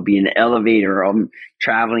 you know, I'll be in the elevator, or I'm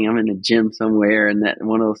traveling, I'm in the gym somewhere, and that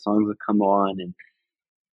one of those songs will come on, and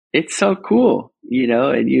it's so cool, you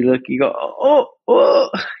know, and you look, you go, oh,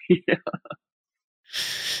 you know?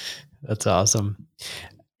 That's awesome.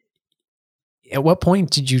 At what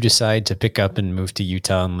point did you decide to pick up and move to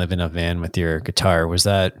Utah and live in a van with your guitar? Was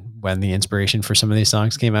that when the inspiration for some of these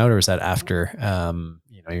songs came out, or was that after,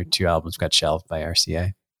 you know, your two albums got shelved by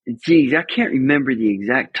RCA? Geez, I can't remember the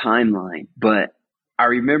exact timeline, but I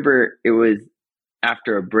remember it was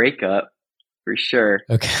after a breakup for sure.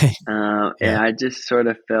 Okay. And I just sort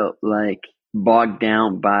of felt like bogged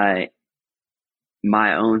down by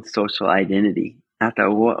my own social identity. I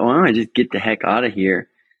thought, well, why don't I just get the heck out of here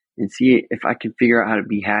and see if I can figure out how to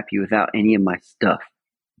be happy without any of my stuff,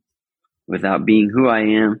 without being who I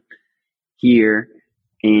am here,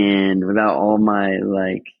 and without all my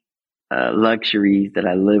luxuries that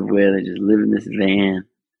I live with. I just live in this van,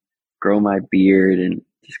 grow my beard, and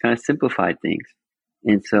just kind of simplify things.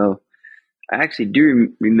 And so I actually do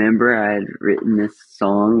remember I had written this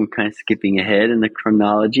song, kind of skipping ahead in the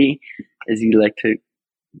chronology, as you like to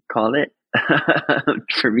call it.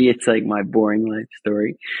 For me, it's like my boring life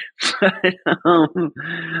story. But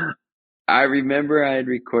I remember I had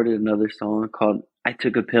recorded another song called I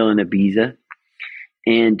Took a Pill in Ibiza.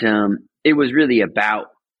 And it was really about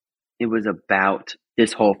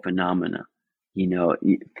this whole phenomena. You know,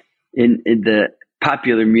 in the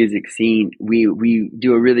popular music scene, we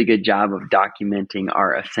do a really good job of documenting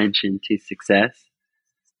our ascension to success.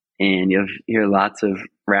 And you'll hear lots of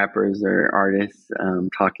rappers or artists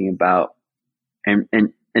talking about and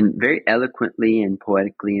very eloquently and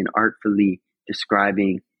poetically and artfully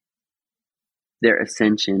describing their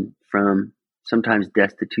ascension from sometimes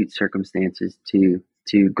destitute circumstances to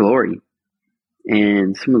glory.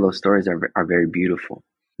 And some of those stories are very beautiful.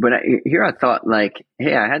 But here I thought, like,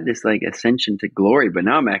 hey, I had this like ascension to glory, but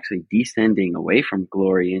now I'm actually descending away from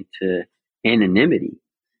glory into anonymity.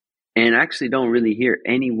 And I actually don't really hear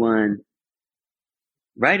anyone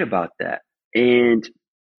write about that. And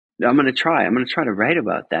I'm going to try to write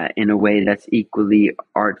about that in a way that's equally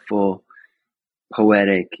artful,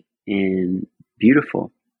 poetic, and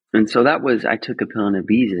beautiful. And so that was I Took a Pill in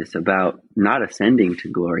Ibiza. It's about not ascending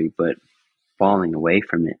to glory, but falling away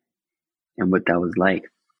from it and what that was like.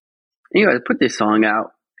 Anyway, I put this song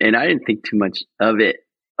out, and I didn't think too much of it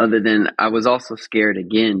other than I was also scared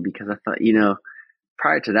again, because I thought, you know,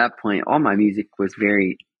 prior to that point, all my music was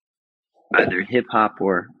very either hip hop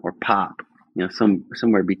or pop, you know,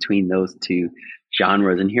 somewhere between those two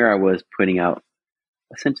genres. And here I was putting out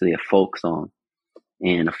essentially a folk song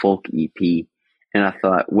and a folk EP. And I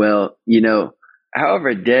thought, well, you know,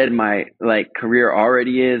 however dead my like career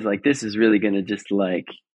already is, like this is really going to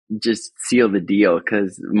just seal the deal.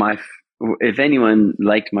 Cause if anyone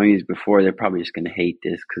liked my music before, they're probably just going to hate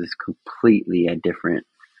this because it's completely a different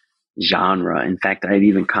genre. In fact, I'd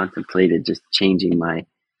even contemplated just changing my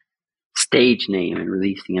stage name and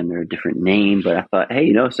releasing under a different name. But I thought, hey,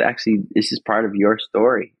 you know, so actually this is part of your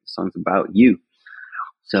story. The song's about you.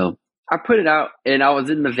 So I put it out, and I was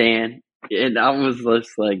in the van, and I was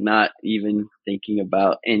just like not even thinking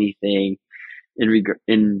about anything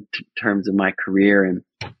in terms of my career. And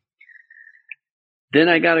then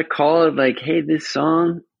I got a call like, hey, this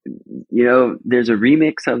song, you know, there's a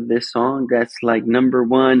remix of this song that's like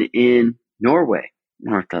 #1 in Norway.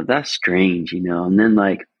 And I thought, that's strange, you know. And then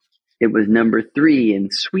like it was #3 in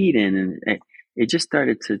Sweden, and it just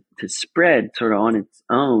started to spread sort of on its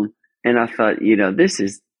own. And I thought, you know, this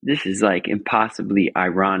is like impossibly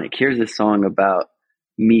ironic. Here's a song about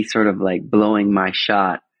me sort of like blowing my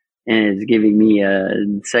shot and it's giving me a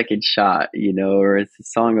second shot, or it's a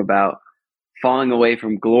song about falling away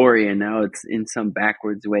from glory and now it's in some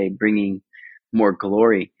backwards way bringing more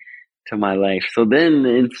glory to my life. So then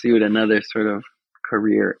ensued another sort of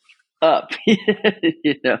career up,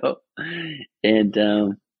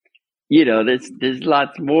 and there's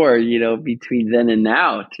lots more, between then and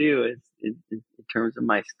now too, in terms of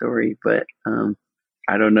my story. But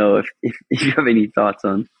I don't know if you have any thoughts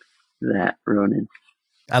on that, Ronan.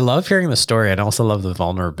 I love hearing the story, and also love the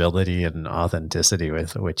vulnerability and authenticity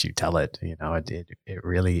with which you tell it. It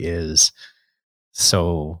really is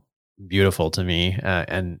so beautiful to me,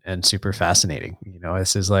 and super fascinating.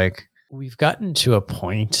 This is like, we've gotten to a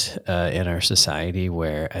point in our society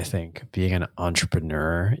where I think being an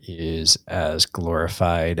entrepreneur is as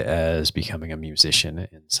glorified as becoming a musician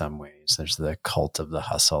in some ways. There's the cult of the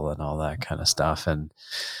hustle and all that kind of stuff. And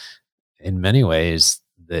in many ways,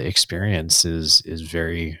 the experience is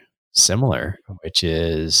very similar, which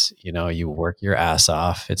is, you work your ass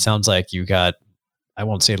off. It sounds like you got, I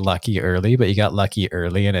won't say lucky early, but you got lucky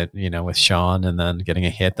early in it, with Sean, and then getting a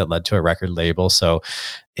hit that led to a record label. So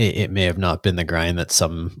it may have not been the grind that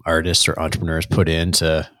some artists or entrepreneurs put in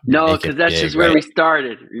to. No, because that's big, just where we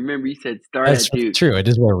started. Remember, you said start at Duke. True. It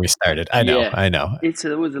is where we started. I know.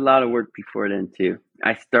 There was a lot of work before then too.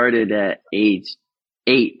 I started at age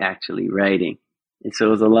 8, actually, writing. And so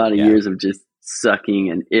it was a lot of years of just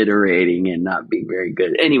sucking and iterating and not being very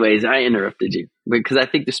good. Anyways, I interrupted you because I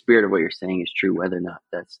think the spirit of what you're saying is true, whether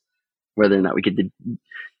or not we get the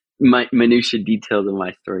minutiae details of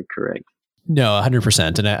my story correct. No,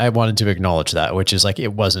 100%. And I wanted to acknowledge that, which is like,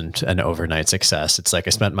 it wasn't an overnight success. It's like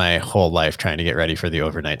I spent my whole life trying to get ready for the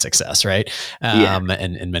overnight success, right? And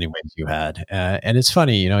in many ways you had. And it's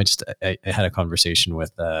funny, I had a conversation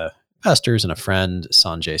with pastors and a friend,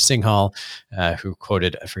 Sanjay Singhal, who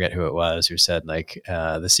quoted, I forget who it was, who said like,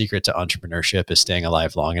 the secret to entrepreneurship is staying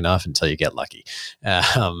alive long enough until you get lucky.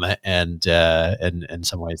 And in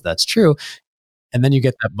some ways that's true. And then you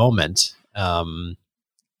get that moment, and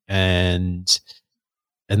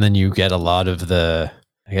then you get a lot of the,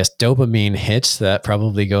 I guess, dopamine hits that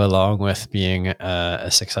probably go along with being a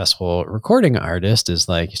successful recording artist. Is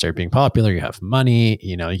like, you start being popular, you have money,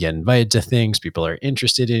 you get invited to things, people are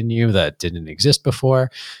interested in you that didn't exist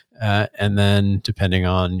before. And then depending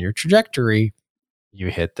on your trajectory, you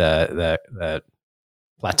hit that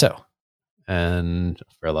plateau. And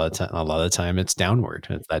for a lot of the time it's downward.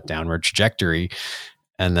 It's that downward trajectory.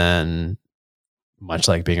 And then, much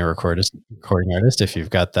like being a recording artist, if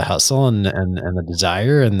you've got the hustle and the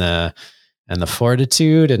desire and the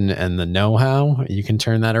fortitude and the know-how, you can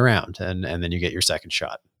turn that around, and then you get your second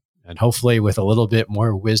shot. And hopefully with a little bit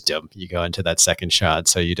more wisdom, you go into that second shot,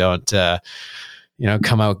 so you don't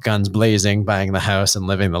come out guns blazing, buying the house and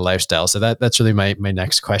living the lifestyle. So that's really my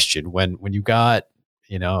next question. When you got,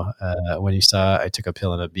 when you saw I Took a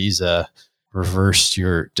Pill in Ibiza reversed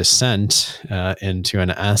your descent into an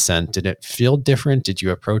ascent, did it feel different? Did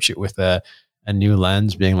you approach it with a new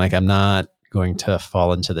lens, being like, I'm not going to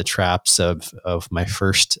fall into the traps of my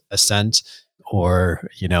first ascent? Or,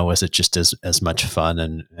 was it just as much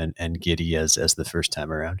fun and giddy as the first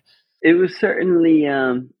time around? It was certainly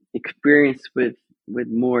experienced with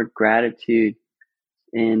more gratitude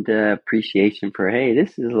and appreciation for, hey,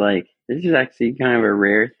 this is actually kind of a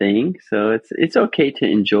rare thing. So it's okay to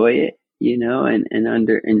enjoy it,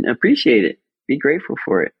 and appreciate it, be grateful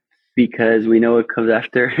for it, because we know it comes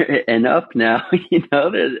after and up now.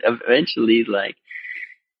 There's eventually, like,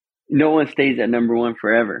 no one stays at number one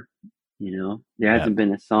forever. There hasn't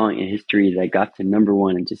been a song in history that got to number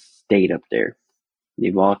one and just stayed up there.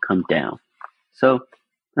 They've all come down. So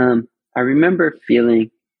I remember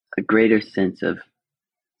feeling a greater sense of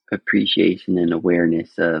appreciation and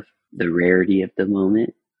awareness of the rarity of the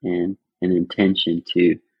moment, and an intention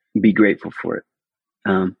to be grateful for it.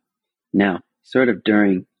 Now, sort of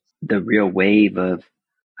during the real wave of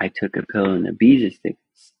I Took a Pill in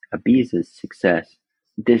Ibiza's success,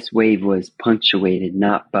 this wave was punctuated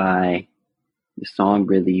not by the song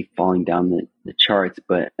really falling down the charts,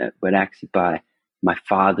 but actually by my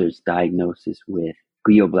father's diagnosis with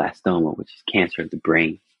glioblastoma, which is cancer of the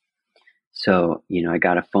brain. So, I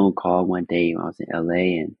got a phone call one day when I was in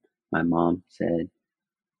LA, and my mom said,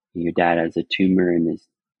 your dad has a tumor in his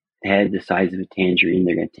head the size of a tangerine.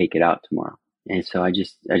 They're going to take it out tomorrow. And so I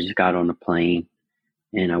just got on a plane,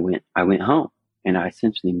 and I went home, and I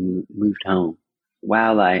essentially moved home.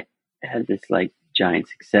 While I had this like giant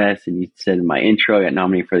success, and you said in my intro, I got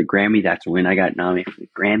nominated for the Grammy. That's when I got nominated for the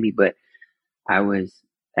Grammy. But I was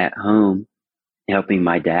at home helping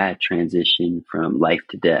my dad transition from life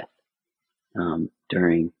to death,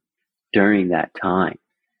 during that time.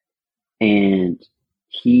 And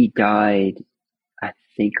he died, I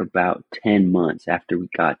think, about 10 months after we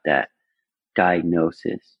got that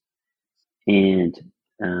diagnosis. And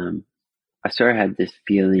I sort of had this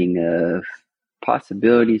feeling of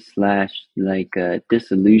possibility / like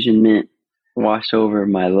disillusionment wash over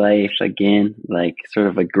my life again, like sort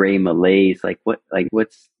of a gray malaise, like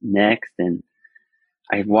what's next? And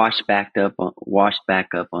I washed back up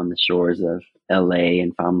on the shores of LA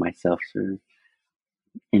and found myself sort of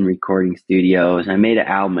in recording studios. I made an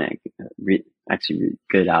album, actually really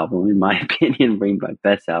good album in my opinion, maybe my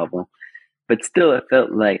best album. But still, it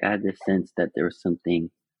felt like I had this sense that there was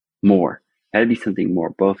something more. There had to be something more,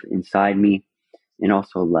 both inside me and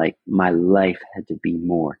also like my life had to be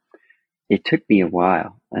more. It took me a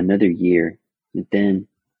while, another year. And then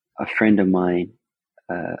a friend of mine,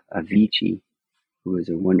 Avicii, who was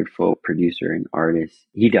a wonderful producer and artist,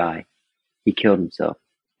 he died. He killed himself.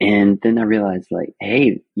 And then I realized, like,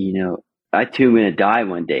 hey, I too am going to die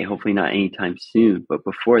one day, hopefully not anytime soon. But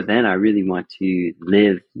before then, I really want to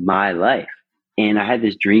live my life. And I had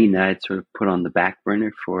this dream that I had sort of put on the back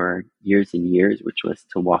burner for years and years, which was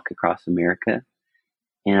to walk across America.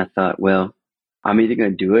 And I thought, well, I'm either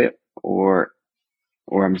going to do it or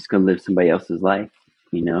I'm just going to live somebody else's life,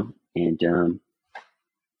 And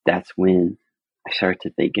that's when I started to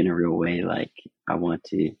think in a real way, like, I want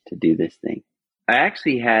to do this thing. I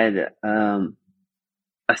actually had a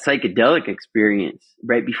psychedelic experience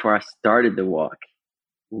right before I started the walk.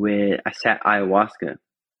 I sat ayahuasca,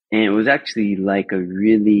 and it was actually like a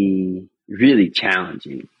really, really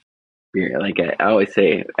challenging experience. Like I always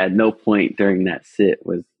say, at no point during that sit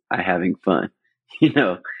was I having fun.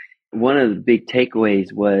 One of the big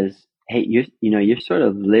takeaways was, hey, you're sort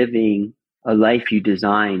of living a life you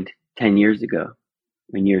designed 10 years ago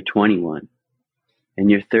when you're 21, and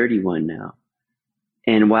you're 31 now.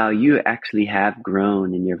 And while you actually have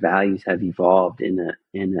grown and your values have evolved in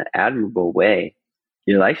an admirable way,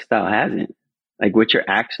 your lifestyle hasn't. Like, what you're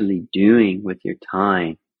actually doing with your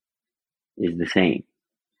time is the same.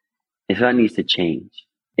 And so that needs to change.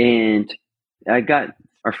 And I got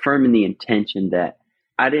firm in the intention that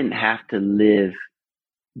I didn't have to live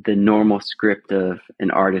the normal script of an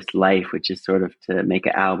artist's life, which is sort of to make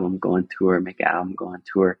an album, go on tour, make an album, go on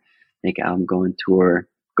tour, make an album, go on tour,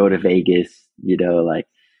 go to Vegas, like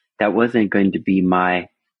that wasn't going to be my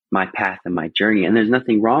path and my journey. And there's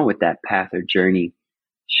nothing wrong with that path or journey,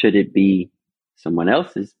 should it be someone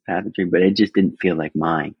else's path or journey, but it just didn't feel like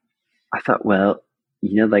mine. I thought, well,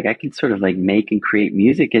 like I can sort of like make and create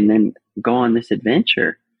music and then go on this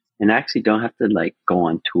adventure. And I actually don't have to like go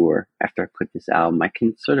on tour after I put this album. I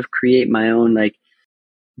can sort of create my own, like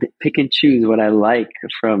pick and choose what I like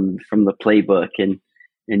from the playbook and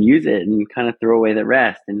use it and kind of throw away the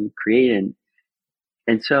rest and create.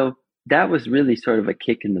 And so that was really sort of a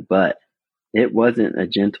kick in the butt. It wasn't a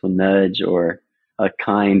gentle nudge or a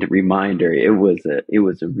kind reminder. It was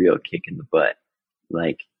a real kick in the butt.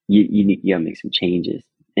 Like you gotta make some changes.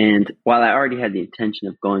 And while I already had the intention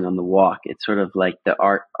of going on the walk, it's sort of like the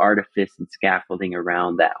artifice and scaffolding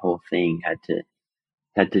around that whole thing had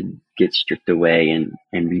to get stripped away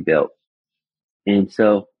and rebuilt. And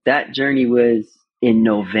so that journey was in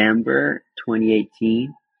November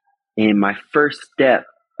 2018. And my first step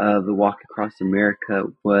of the walk across America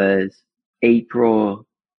was April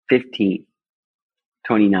 15th,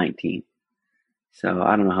 2019. So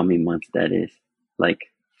I don't know how many months that is, like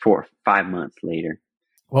 4 or 5 months later.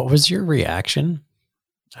 What was your reaction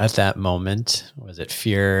at that moment? Was it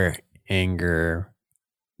fear, anger,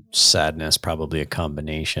 sadness, probably a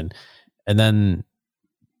combination? And then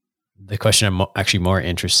the question I'm actually more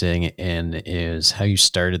interested in is how you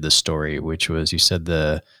started the story, which was, you said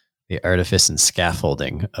the artifice and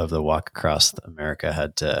scaffolding of the walk across America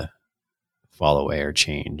had to fall away or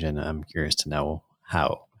change. And I'm curious to know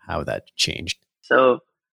how that changed. So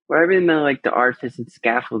what I really meant, like the artifice and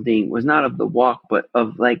scaffolding, was not of the walk, but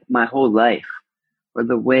of like my whole life, or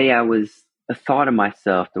the way I was, a thought of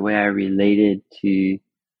myself, the way I related to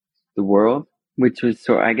the world, which was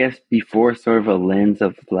I guess before sort of a lens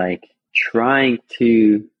of like trying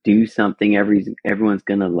to do something everyone's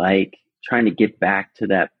gonna like, trying to get back to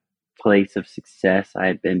that place of success I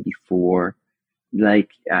had been before. Like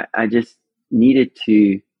I just needed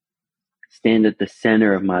to stand at the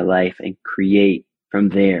center of my life and create from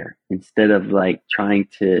there, instead of like trying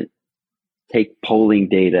to take polling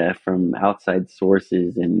data from outside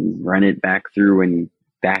sources and run it back through and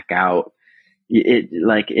back out.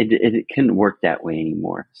 It couldn't work that way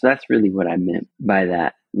anymore. So that's really what I meant by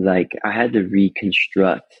that. Like I had to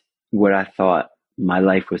reconstruct what I thought my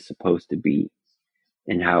life was supposed to be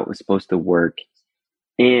and how it was supposed to work.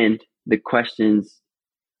 and the questions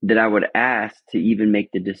that I would ask to even make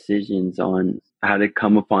the decisions on how to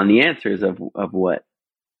come upon the answers of what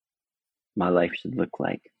my life should look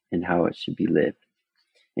like and how it should be lived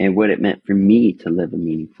and what it meant for me to live a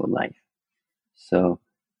meaningful life. So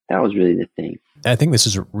that was really the thing. I think this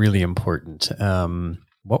is really important.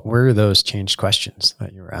 What were those changed questions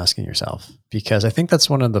that you were asking yourself? Because I think that's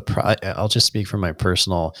one of I'll just speak from my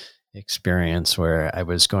personal experience where I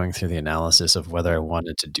was going through the analysis of whether I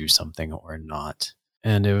wanted to do something or not.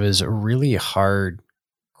 And it was a really hard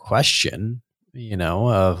question,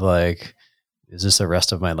 of like, is this a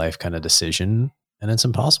rest of my life kind of decision? And it's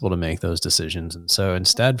impossible to make those decisions. And so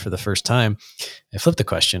instead, for the first time, I flipped the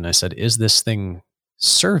question. I said, is this thing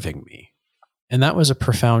serving me? And that was a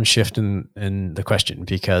profound shift in the question,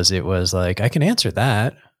 because it was like, I can answer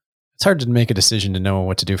that. It's hard to make a decision to know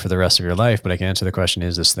what to do for the rest of your life, but I can answer the question,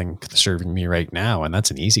 is this thing serving me right now? And that's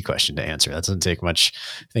an easy question to answer. That doesn't take much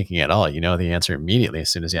thinking at all. You know the answer immediately as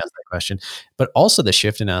soon as you ask that question. But also the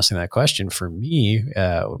shift in asking that question for me,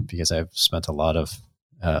 because I've spent a lot of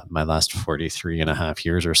my last 43 and a half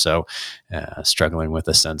years or so struggling with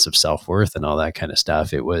a sense of self-worth and all that kind of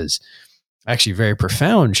stuff. It was actually very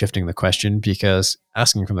profound shifting the question, because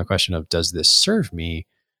asking from the question of, does this serve me,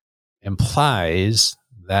 implies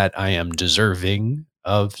that I am deserving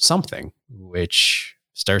of something, which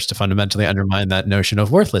starts to fundamentally undermine that notion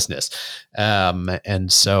of worthlessness.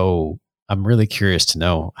 And so I'm really curious to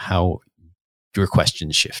know how your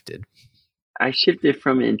question shifted. I shifted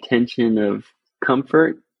from intention of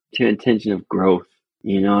comfort to intention of growth,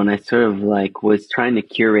 and I sort of like was trying to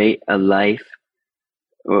curate a life.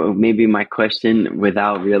 Or maybe my question,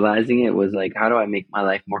 without realizing it, was like, how do I make my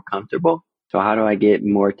life more comfortable? So how do I get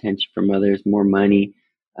more attention from others, more money,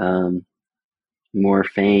 more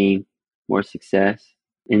fame, more success,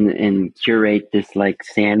 and curate this like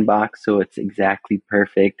sandbox so it's exactly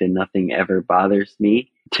perfect and nothing ever bothers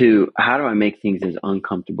me, to how do I make things as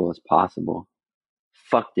uncomfortable as possible?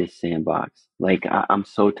 Fuck this sandbox. Like, I'm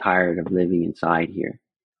so tired of living inside here.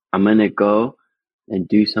 I'm going to go and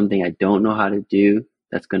do something I don't know how to do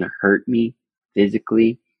that's going to hurt me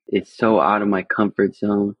physically. It's so out of my comfort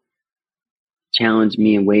zone. Challenge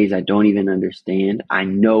me in ways I don't even understand. I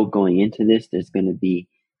know going into this, there's going to be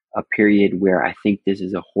a period where I think this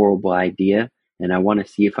is a horrible idea, and I want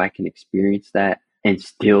to see if I can experience that and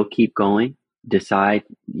still keep going. Decide,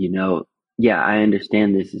 yeah, I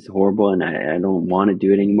understand this is horrible and I don't want to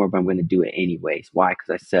do it anymore, but I'm going to do it anyways. Why? Because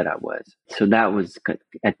I said I was. So that was,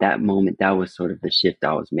 at that moment, that was sort of the shift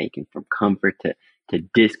I was making from comfort to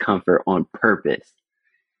discomfort on purpose.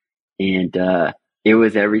 And it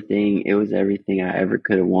was everything I ever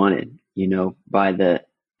could have wanted. By the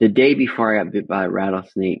day before I got bit by a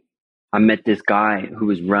rattlesnake, I met this guy who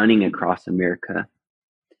was running across America,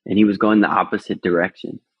 and he was going the opposite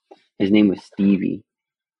direction. His name was Stevie.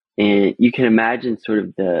 And you can imagine sort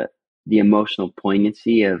of the emotional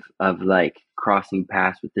poignancy of like crossing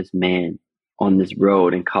paths with this man on this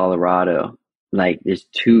road in Colorado. Like, there's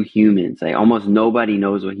two humans. Like, almost nobody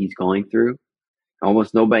knows what he's going through.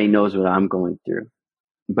 Almost nobody knows what I'm going through.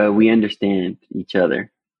 But we understand each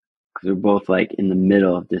other because we're both like in the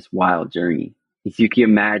middle of this wild journey. If you can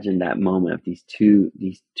imagine that moment of these two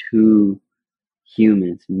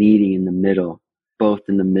humans meeting in the middle, both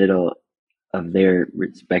in the middle of their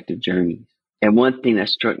respective journeys. And one thing that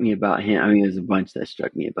struck me about him, there's a bunch that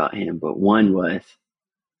struck me about him, but one was,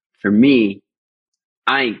 for me,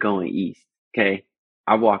 I ain't going east, okay?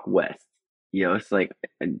 I walk west. It's like,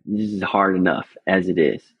 this is hard enough as it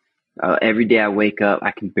is. Every day I wake up,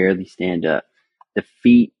 I can barely stand up. The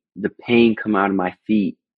pain come out of my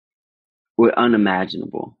feet were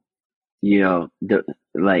unimaginable.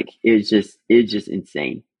 It's just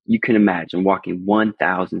insane. You can imagine walking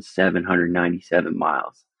 1,797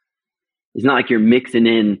 miles. It's not like you're mixing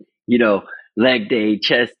in, leg day,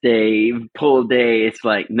 chest day, pull day. It's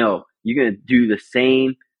like, no, you're going to do the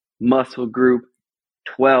same muscle group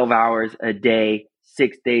 12 hours a day,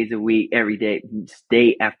 6 days a week, every day,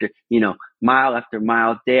 day after, mile after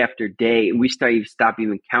mile, day after day. And we stop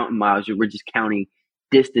even counting miles. We're just counting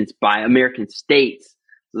distance by American states.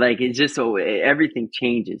 Like, it's just so everything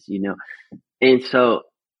changes, And so,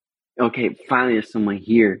 okay, finally there's someone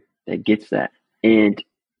here that gets that. And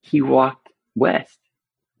he walked west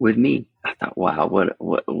with me. I thought, wow,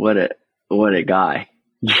 what a guy.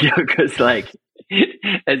 Because like,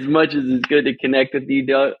 as much as it's good to connect with you,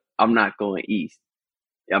 Doug, I'm not going east.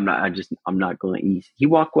 I'm not going east. He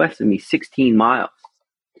walked west of me 16 miles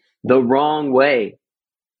the wrong way.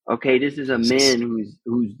 Okay, this is a man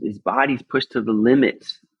who's his body's pushed to the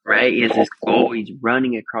limits, right? He has this goal. He's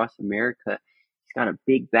running across America. He's got a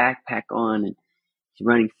big backpack on, and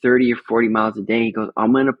running 30 or 40 miles a day. He goes,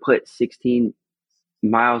 I'm going to put 16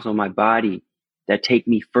 miles on my body that take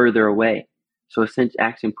me further away. So essentially,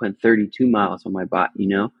 actually, I'm putting 32 miles on my body, you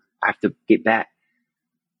know, I have to get back.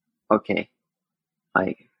 Okay.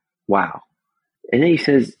 Like, wow. And then he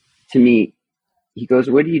says to me, he goes,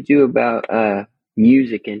 what do you do about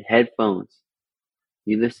music and headphones?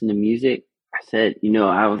 You listen to music? I said, you know,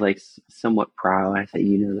 I was like somewhat proud. I said,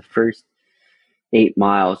 you know, the first 8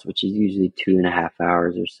 miles, which is usually 2.5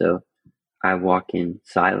 hours or so, I walk in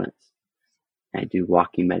silence. I do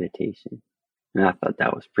walking meditation. And I thought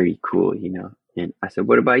that was pretty cool, you know. And I said,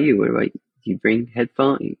 what about you? What about you? Do you bring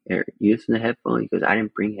headphones? Or you listen to headphones? He goes, I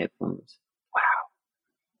didn't bring headphones. Wow.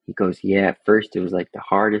 He goes, yeah, at first it was like the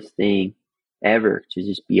hardest thing ever to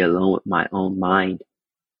just be alone with my own mind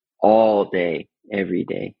all day, every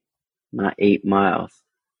day. Not 8 miles,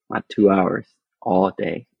 not 2 hours, all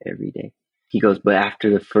day, every day. He goes, but after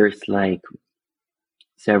the first like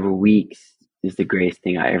several weeks is the greatest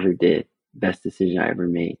thing I ever did. Best decision I ever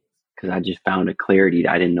made. Because I just found a clarity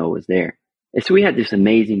that I didn't know was there. And so we had this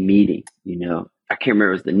amazing meeting, you know. I can't remember,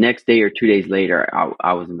 it was the next day or 2 days later,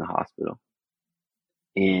 I was in the hospital.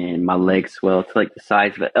 And my legs swelled to like the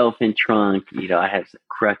size of an elephant trunk. You know, I had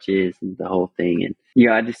crutches and the whole thing. And, you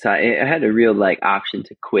know, I decided, I had a real like option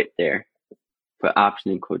to quit there. Put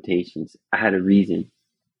option in quotations. I had a reason,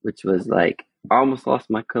 which was like, I almost could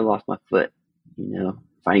have lost my foot. You know,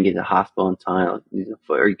 if I didn't get to the hospital in time, I'd lose a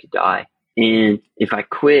foot or you could die. And if I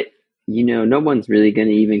quit, you know, no one's really going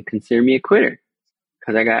to even consider me a quitter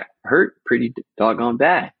because I got hurt pretty doggone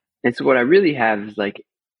bad. And so what I really have is like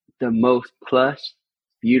the most plush,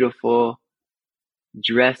 beautiful,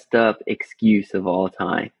 dressed up excuse of all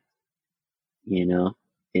time, you know,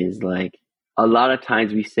 is like a lot of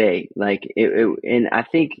times we say like and I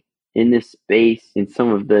think in this space, in some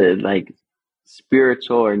of the like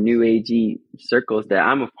spiritual or new agey circles that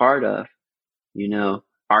I'm a part of, you know,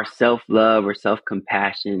 our self-love or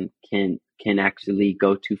self-compassion can actually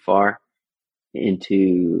go too far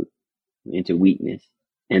into weakness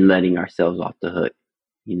and letting ourselves off the hook,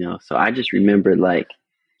 you know. So I just remember, like,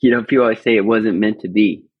 you know, people always say it wasn't meant to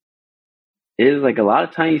be. It is like a lot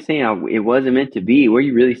of times you're saying it wasn't meant to be. What are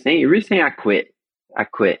you really saying? You're really saying I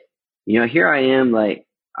quit. You know, here I am, like,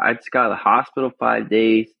 I just got out of the hospital 5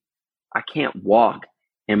 days. I can't walk.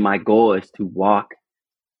 And my goal is to walk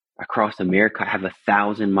across America. I have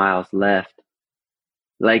 1,000 miles left.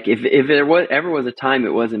 Like, if there ever was a time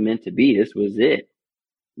it wasn't meant to be, this was it.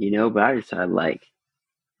 You know, but I decided, like,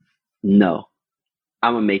 no,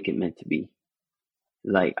 I'm going to make it meant to be.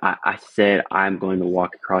 Like, I said, I'm going to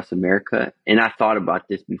walk across America. And I thought about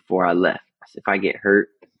this before I left. I said, if I get hurt,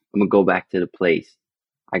 I'm going to go back to the place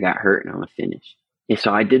I got hurt and I'm going to finish. And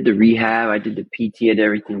so I did the rehab. I did the PT and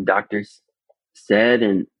everything doctors said.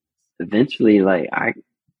 And eventually, like, I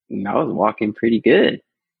was walking pretty good.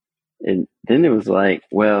 And then it was like,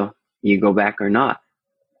 well, you go back or not,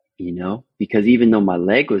 you know, because even though my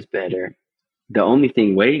leg was better, the only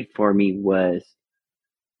thing waiting for me was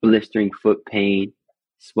blistering foot pain,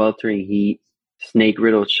 sweltering heat,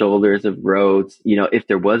 snake-riddled shoulders of roads, you know, if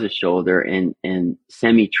there was a shoulder, and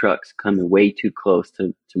semi-trucks coming way too close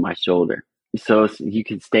to my shoulder. So you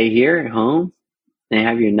can stay here at home and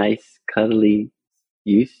have your nice, cuddly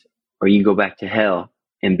use, or you can go back to hell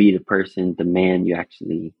and be the man you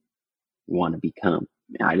actually want to become.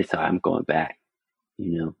 And I decided I'm going back,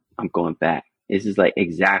 you know, I'm going back. This is like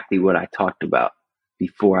exactly what I talked about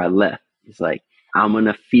before I left. It's like, I'm going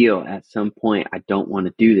to feel at some point I don't want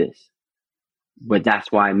to do this. But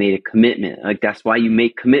that's why I made a commitment. Like, that's why you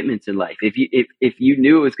make commitments in life. If you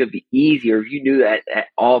knew it was going to be easy, or if you knew that at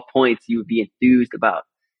all points you would be enthused about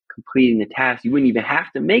completing the task, you wouldn't even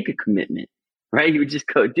have to make a commitment, right? You would just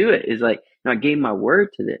go do it. It's like, you know, I gave my word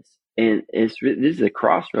to this. And this is a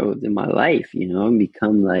crossroads in my life, you know, and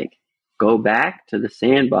become like, go back to the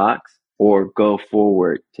sandbox or go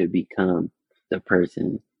forward to become the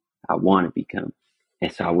person I want to become.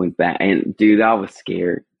 And so I went back, and dude, I was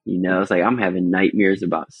scared, you know, it's like I'm having nightmares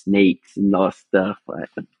about snakes and all stuff.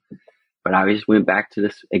 But I just went back to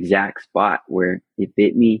this exact spot where it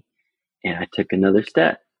bit me, and I took another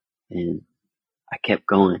step and I kept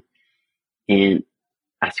going. And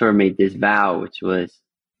I sort of made this vow, which was,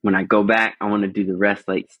 when I go back, I want to do the rest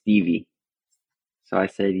like Stevie. So I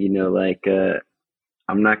said, you know, like,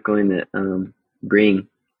 I'm not going to bring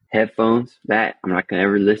headphones back. I'm not going to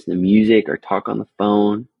ever listen to music or talk on the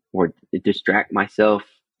phone or distract myself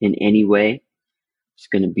in any way. I'm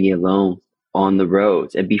just going to be alone on the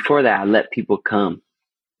roads. And before that, I let people come.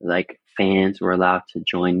 Like, fans were allowed to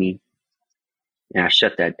join me. And I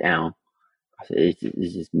shut that down. I said,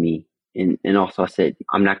 this is me. And also I said,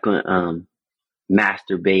 I'm not going to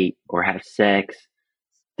masturbate or have sex.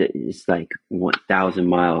 It's like 1,000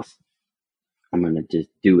 miles. I'm going to just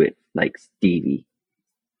do it like Stevie.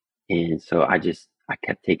 And so I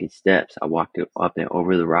kept taking steps. I walked up and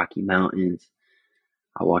over the Rocky Mountains.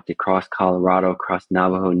 I walked across Colorado, across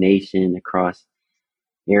Navajo Nation, across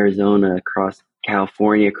Arizona, across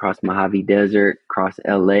California, across Mojave Desert, across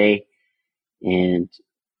LA. And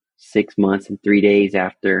 6 months and 3 days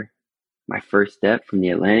after my first step from the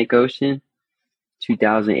Atlantic Ocean,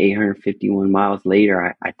 2,851 miles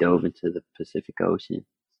later, I dove into the Pacific Ocean.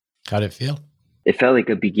 How'd it feel? It felt like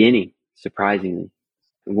a beginning, surprisingly.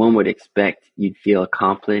 One would expect you'd feel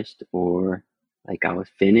accomplished or like I was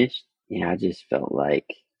finished. And I just felt like,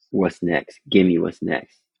 what's next? Give me what's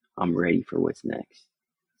next. I'm ready for what's next.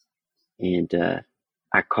 And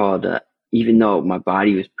I called, even though my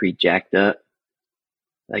body was pretty jacked up,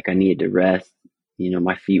 like I needed to rest,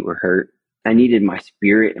 my feet were hurt. I needed my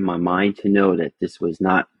spirit and my mind to know that this was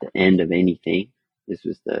not the end of anything. This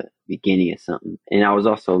was the beginning of something. And I was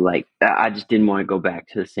also like, I just didn't want to go back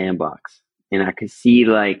to the sandbox. And I could see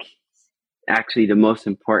like, actually the most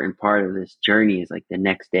important part of this journey is like the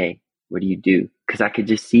next day. What do you do? Because I could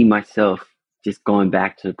just see myself just going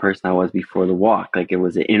back to the person I was before the walk. Like it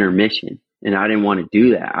was an intermission. And I didn't want to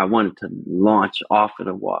do that. I wanted to launch off of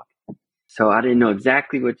the walk. So I didn't know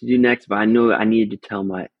exactly what to do next, but I knew I needed to tell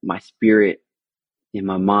my spirit and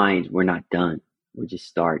my mind, we're not done. We're just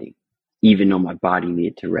starting, even though my body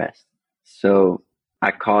needed to rest. So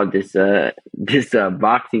I called this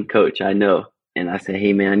boxing coach I know, and I said,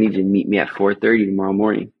 hey man, I need you to meet me at 4:30 tomorrow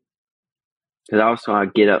morning. Because also I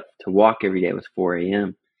get up to walk every day. It was 4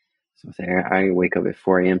 a.m. So I said, I wake up at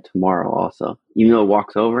 4 a.m. tomorrow also. Even though it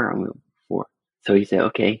walks over, I'm going to 4. So he said,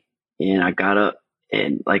 okay. And I got up.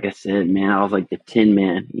 And like I said, man, I was like the Tin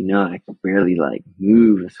Man, I could barely like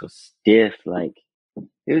move. It was so stiff. Like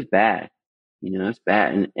it was bad, it's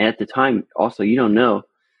bad. And at the time also, you don't know,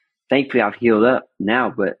 thankfully I've healed up now,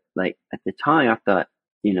 but like at the time I thought,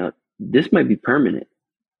 this might be permanent.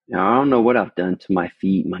 I don't know what I've done to my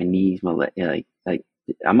feet, my knees, my leg. Like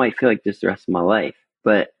I might feel like this the rest of my life,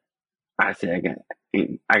 but I said,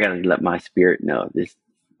 I got to let my spirit know this.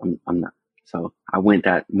 I'm not. So I went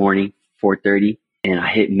that morning, 4:30. And I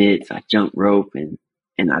hit mitts, I jumped rope, and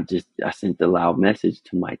I sent the loud message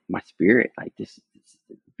to my spirit, like this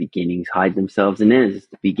the beginnings hide themselves in ends. It's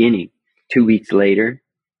the beginning. 2 weeks later,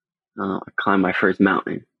 I climbed my first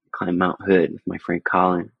mountain, climbed Mount Hood with my friend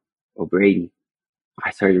Colin O'Brady.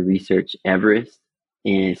 I started to research Everest,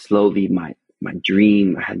 and slowly my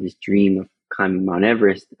dream, I had this dream of climbing Mount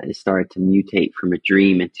Everest, it started to mutate from a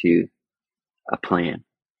dream into a plan.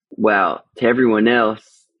 Well, to everyone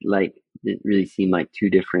else, like, it really seemed like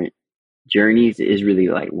two different journeys. It is really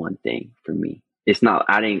like one thing for me. It's not,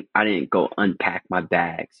 I didn't go unpack my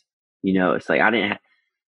bags. It's like I didn't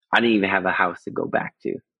even have a house to go back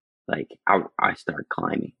to. Like I started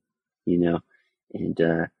climbing, and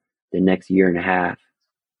the next year and a half,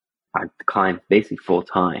 I climbed basically full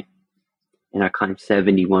time, and I climbed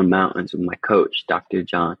 71 mountains with my coach, Dr.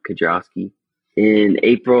 John Kudrowski. In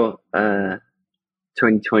April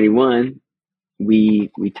 2021, we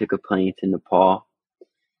took a plane to Nepal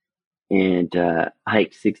and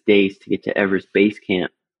hiked 6 days to get to Everest Base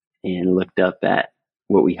Camp and looked up at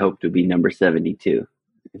what we hoped would be number 72.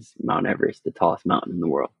 It's Mount Everest, the tallest mountain in the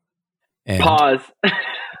world. And pause.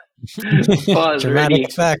 Pause. Dramatic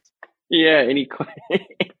effect. Yeah.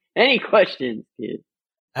 Any questions, kid?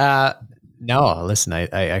 No. Listen, I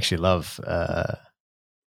actually love. I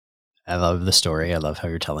love the story. I love how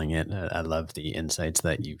you're telling it. I love the insights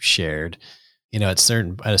that you shared. At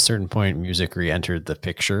a certain point, music re-entered the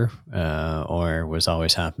picture, or was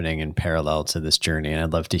always happening in parallel to this journey. And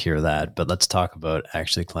I'd love to hear that. But let's talk about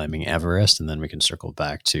actually climbing Everest, and then we can circle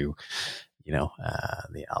back to,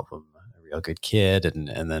 the album "A Real Good Kid,"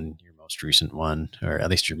 and then your most recent one, or at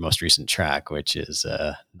least your most recent track, which is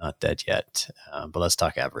 "Not Dead Yet." But let's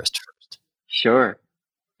talk Everest first. Sure.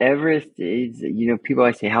 Everest is, people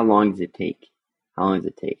always say, how long does it take? How long does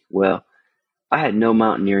it take? Well, I had no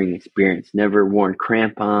mountaineering experience, never worn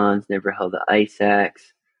crampons, never held an ice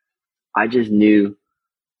axe. I just knew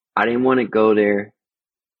I didn't want to go there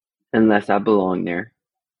unless I belonged there.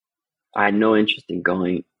 I had no interest in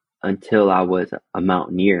going until I was a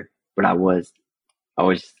mountaineer, but I was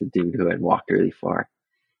just a dude who had walked really far.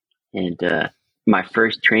 And my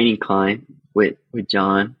first training climb with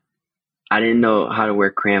John, I didn't know how to wear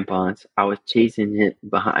crampons. I was chasing it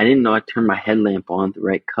behind. I didn't know how to turn my headlamp on the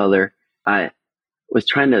right color. I was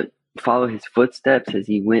trying to follow his footsteps as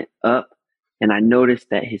he went up, and I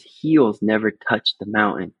noticed that his heels never touched the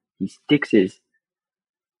mountain. He sticks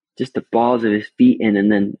just the balls of his feet in, and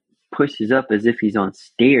then pushes up as if he's on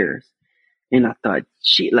stairs. And I thought,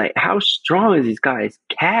 gee, like, how strong is these guys'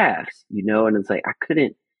 calves? And it's like, I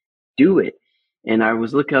couldn't do it. And I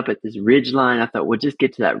was looking up at this ridge line. I thought, well, just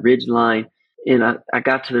get to that ridge line. And I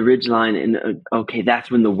got to the ridge line, and okay,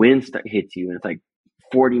 that's when the wind hits you. And it's like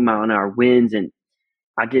 40-mile-an-hour winds. And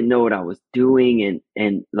I didn't know what I was doing.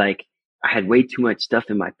 And like, I had way too much stuff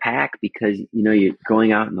in my pack because, you're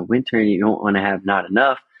going out in the winter and you don't want to have not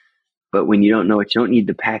enough. But when you don't know what you don't need,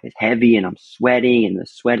 the pack is heavy, and I'm sweating, and the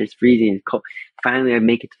sweat is freezing and cold. Finally, I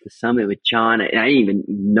make it to the summit with John, and I didn't even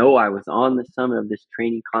know I was on the summit of this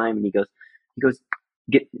training climb. And he goes,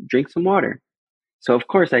 drink some water. So of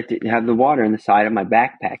course I have the water on the side of my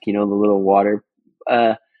backpack, the little water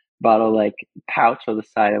bottle like pouch on the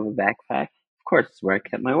side of a backpack. Of course, it's where I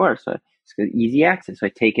kept my water, so it's got easy access. So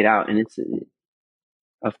I take it out, and it's,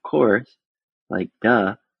 of course, like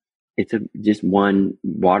duh. It's just one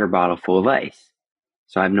water bottle full of ice.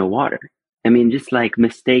 So I have no water. I mean, just like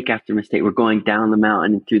mistake after mistake. We're going down the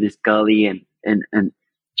mountain and through this gully, and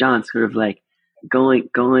John's sort of like going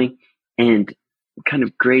and kind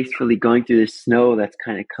of gracefully going through this snow that's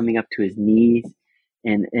kind of coming up to his knees.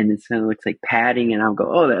 And it kind of looks like padding, and I'll go,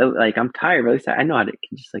 like, I'm tired, but at least I know how to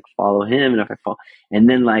just like follow him. And if I fall, and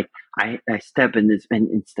then like I step in this, and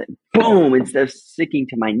instead of sticking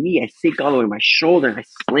to my knee, I sink all the way to my shoulder, and I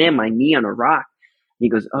slam my knee on a rock. And he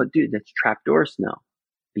goes, oh dude, that's trapdoor snow.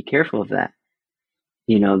 Be careful of that.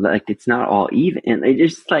 Like, it's not all even. And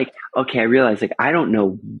it's just like, okay, I realized, like, I don't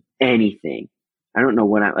know anything. I don't know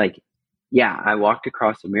what yeah, I walked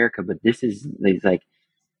across America, but this is like,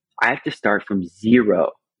 I have to start from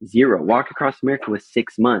zero. Walk across America was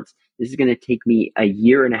 6 months. This is going to take me a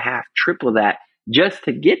year and a half, triple that, just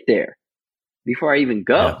to get there before I even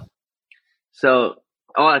go. Yeah. So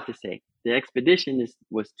all I have to say, the expedition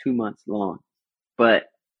was 2 months long,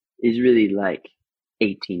 but is really like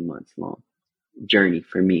 18 months long journey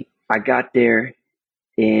for me. I got there,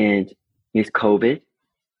 and it's COVID.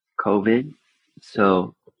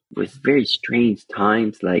 So it was very strange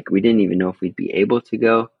times. Like, we didn't even know if we'd be able to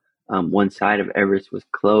go. One side of Everest was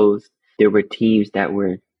closed. There were teams that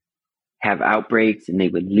would have outbreaks and they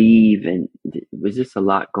would leave, and it was just a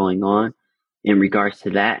lot going on in regards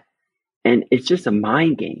to that. And it's just a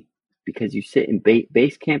mind game, because you sit in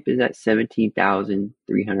base camp is at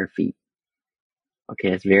 17,300 feet.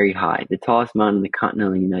 Okay, that's very high. The tallest mountain in the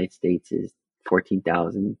continental United States is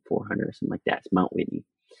 14,400 or something like that. It's Mount Whitney.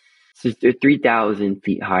 So they're 3,000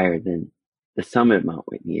 feet higher than the summit of Mount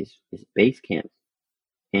Whitney is base camp.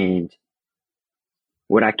 And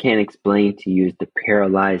what I can't explain to you is the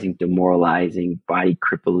paralyzing, demoralizing, body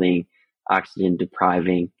crippling, oxygen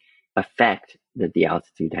depriving effect that the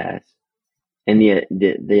altitude has. And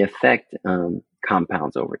the effect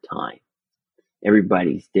compounds over time.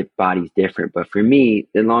 Everybody's body's different. But for me,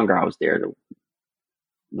 the longer I was there,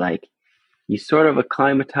 you sort of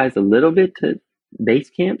acclimatize a little bit to base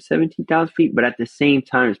camp, 17,000 feet. But at the same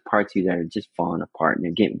time, there's parts of you that are just falling apart, and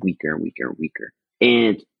they're getting weaker and weaker and weaker.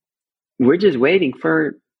 And we're just waiting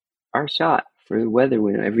for our shot, for the weather.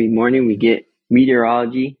 Every morning we get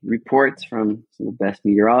meteorology reports from some of the best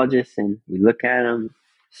meteorologists, and we look at them,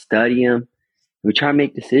 study them. We try to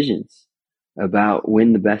make decisions about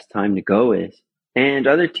when the best time to go is. And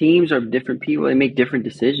other teams are different people. They make different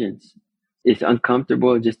decisions. It's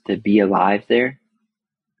uncomfortable just to be alive there.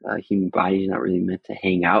 Human body is not really meant to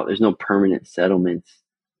hang out. There's no permanent settlements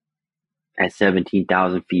at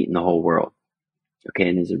 17,000 feet in the whole world. Okay,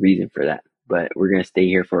 and there's a reason for that. But we're going to stay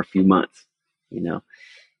here for a few months, and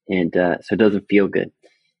so it doesn't feel good.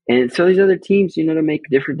 And so these other teams, they make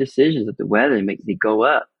different decisions with the weather. They go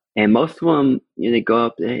up. And most of them, they go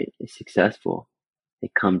up, they're successful.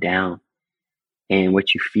 They come down. And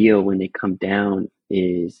what you feel when they come down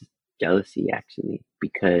is jealousy, actually,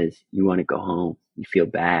 because you want to go home. You feel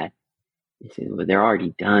bad. You say, well, they're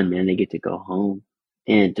already done, man. They get to go home.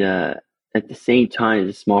 And at the same time,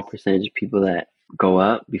 there's a small percentage of people that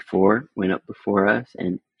went up before us,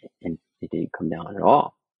 and they didn't come down at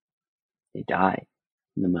all. They died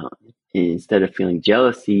in the mountain. And instead of feeling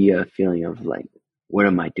jealousy, a feeling of like, what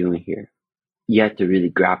am I doing here? You have to really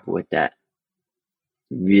grapple with that.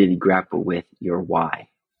 Really grapple with your why.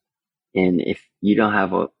 And if you don't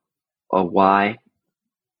have a why,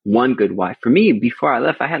 one good why. For me, before I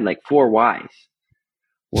left, I had like 4 whys.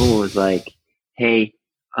 One was like, hey,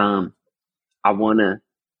 I want to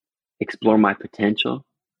explore my potential,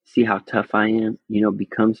 see how tough I am,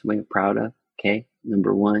 become somebody I'm proud of. Okay.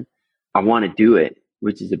 Number 1, I want to do it,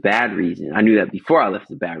 which is a bad reason. I knew that before I left.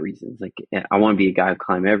 It's a bad reason. It's like, I want to be a guy who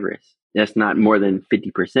climb Everest. That's not more than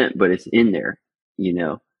 50%, but it's in there,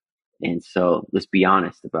 And so let's be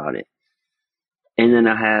honest about it. And then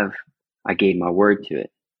I gave my word to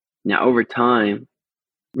it. Now, over time,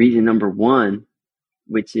 reason number one,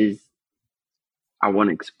 which is I want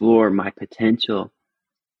to explore my potential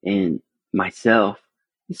and myself.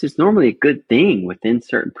 This is normally a good thing within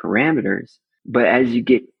certain parameters. But as you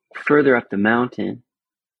get further up the mountain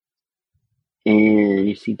and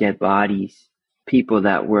you see dead bodies, people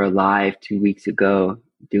that were alive 2 weeks ago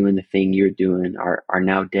doing the thing you're doing are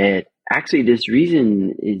now dead. Actually, this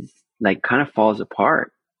reason is like kind of falls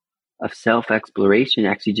apart of self-exploration,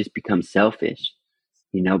 actually just becomes selfish,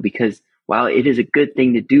 because while it is a good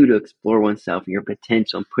thing to do to explore oneself and your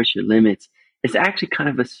potential and push your limits, it's actually kind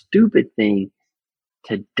of a stupid thing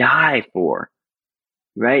to die for,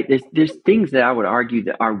 right? There's things that I would argue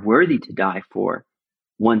that are worthy to die for.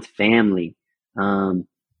 One's family,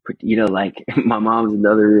 like my mom's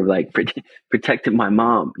another room, like protecting my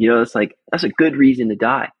mom. It's like that's a good reason to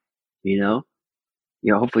die.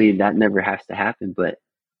 Hopefully that never has to happen, but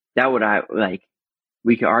that would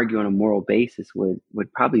we could argue on a moral basis would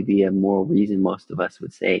probably be a moral reason. Most of us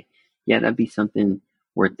would say, yeah, that'd be something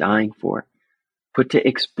worth dying for. But to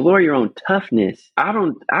explore your own toughness, I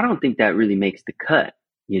don't think that really makes the cut,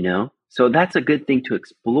 So that's a good thing to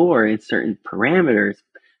explore in certain parameters,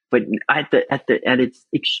 but at its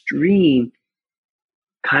extreme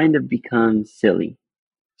kind of becomes silly.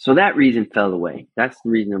 So that reason fell away. That's the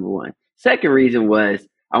reason number one. Second reason was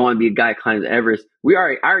I want to be a guy who climbs Everest.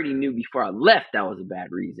 I already knew before I left that was a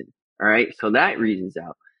bad reason. All right. So that reason's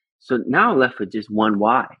out. So now I'm left with just one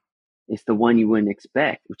why. It's the one you wouldn't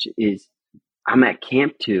expect, which is I'm at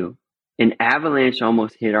Camp 2. An avalanche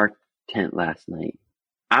almost hit our tent last night.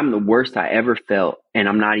 I'm the worst I ever felt. And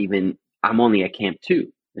I'm only at Camp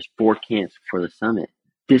 2. There's 4 camps before the summit.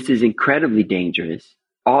 This is incredibly dangerous.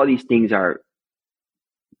 All these things are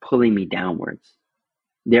pulling me downwards.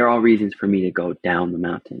 They're all reasons for me to go down the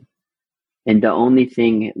mountain. And the only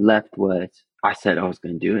thing left was I said I was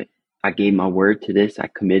going to do it. I gave my word to this. I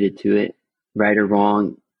committed to it. Right or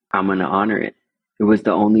wrong, I'm going to honor it. It was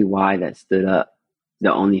the only why that stood up.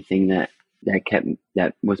 The only thing that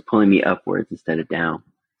was pulling me upwards instead of down.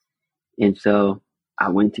 And so I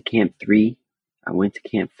went to Camp 3. I went to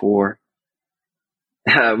Camp 4.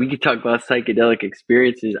 We could talk about psychedelic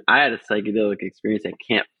experiences. I had a psychedelic experience at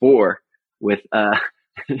Camp 4 with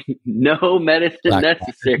no medicine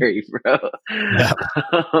necessary, bro. Yeah.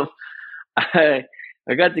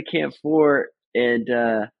 I got to Camp 4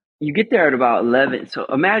 and you get there at about 11. So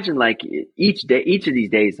imagine like each of these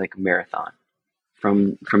days like a marathon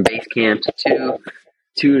from base camp to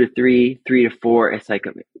 2 to 3, 3 to 4. It's like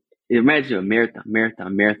imagine a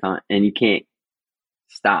marathon, and you can't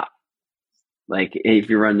stop. Like if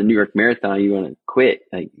you run the New York Marathon, you want to quit,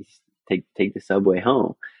 like take the subway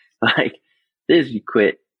home. Like this, you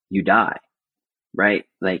quit, you die, right?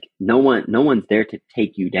 Like no one's there to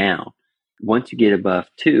take you down. Once you get above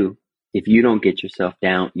 2, if you don't get yourself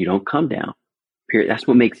down, you don't come down. Period. That's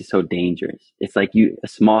what makes it so dangerous. It's like a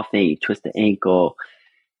small thing, you twist the ankle,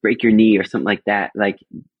 break your knee or something like that. Like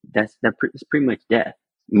that's pretty much death.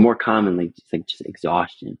 More commonly, just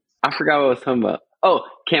exhaustion. I forgot what I was talking about. Oh,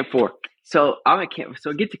 Camp 4. So I'm at Camp.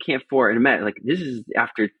 So I get to Camp 4 and imagine like this is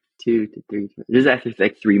after 2 to 3. This is after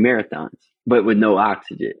like 3 marathons, but with no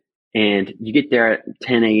oxygen. And you get there at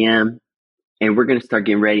 10 a.m. and we're gonna start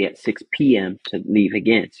getting ready at 6 p.m. to leave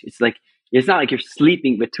again. So it's not like you're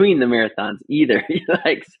sleeping between the marathons either.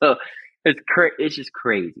 Like so, it's just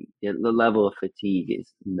crazy. The level of fatigue is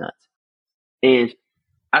nuts. And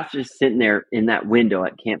I was just sitting there in that window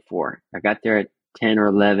at Camp 4. I got there at 10 or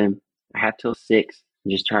 11. I had till 6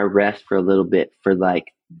 and just try to rest for a little bit for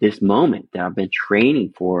like this moment that I've been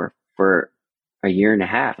training for a year and a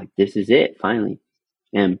half. Like this is it finally.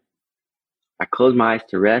 And I closed my eyes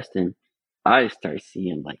to rest and I just started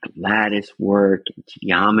seeing like lattice work and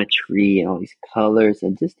geometry and all these colors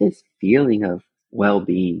and just this feeling of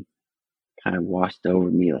well-being kind of washed over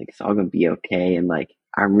me. Like it's all going to be okay. And like,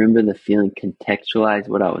 I remember the feeling contextualized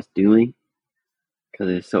what I was doing because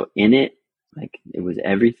it was so in it. Like it was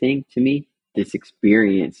everything to me. This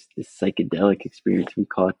experience, this psychedelic experience, we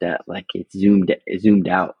call it that. Like it zoomed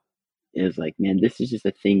out. It was like, man, this is just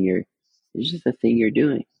a thing you're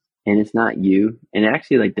doing. And it's not you. And it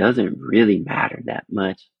actually like doesn't really matter that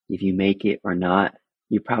much if you make it or not.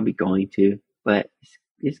 You're probably going to, but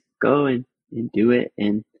just go and do it.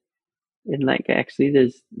 And like actually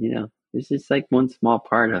there's, this is like one small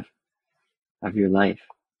part of your life.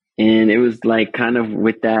 And it was like kind of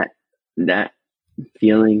with that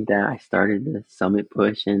feeling that I started the summit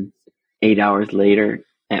push, and 8 hours later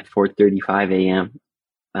at 4:35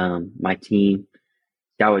 a.m., my team,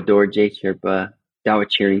 Dawa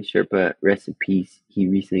Cheering Sherpa, rest in peace. He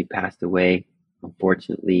recently passed away.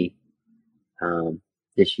 unfortunately,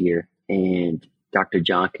 this year. And Dr.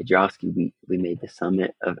 John Kudrowski, we made the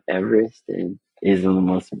summit of Everest, and it is one of the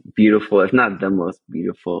most beautiful, if not the most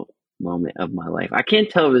beautiful moment of my life. I can't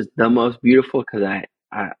tell if it was the most beautiful because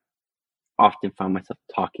I often find myself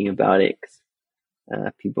talking about it because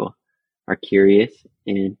people are curious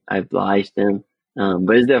and I oblige them.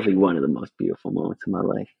 But it's definitely one of the most beautiful moments of my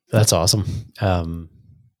life. That's awesome.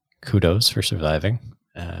 Kudos for surviving.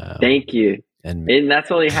 Thank you. And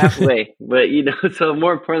that's only halfway, but so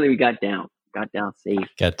more importantly, we got down safe.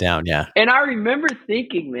 Got down. Yeah. And I remember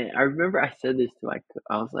thinking, man, I said this to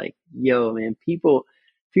I was like, yo, man, people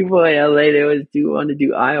in LA, they always want to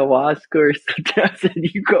do ayahuasca or something. I said,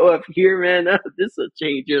 you go up here, man, this will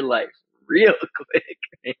change your life real quick,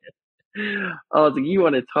 man. I was like, you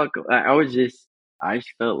want to talk? I just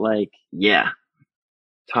felt like, yeah,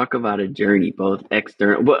 talk about a journey, both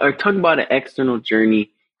external, or talk about an external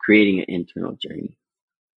journey, creating an internal journey.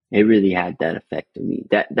 It really had that effect on me.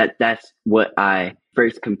 That's what I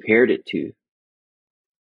first compared it to.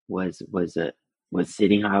 Was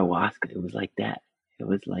sitting ayahuasca. It was like that.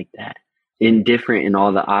 Indifferent in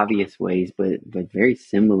all the obvious ways, but very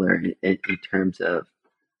similar in terms of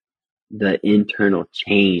the internal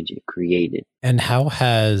change it created. And how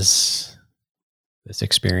has this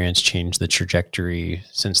experience changed the trajectory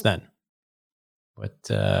since then? What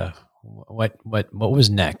was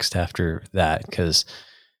next after that? Because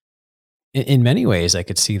in many ways, I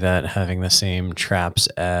could see that having the same traps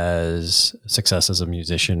as success as a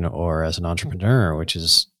musician or as an entrepreneur, which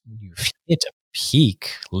is you hit a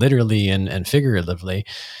peak, literally and figuratively.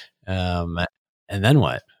 And then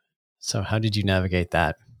what? So how did you navigate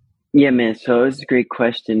that? Yeah, man. So it's a great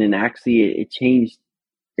question. And actually it changed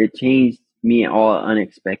me in all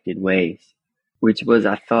unexpected ways, which was,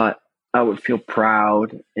 I thought I would feel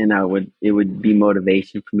proud and it would be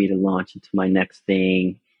motivation for me to launch into my next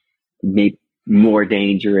thing, maybe more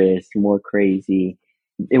dangerous, more crazy.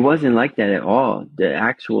 It wasn't like that at all. The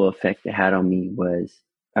actual effect it had on me was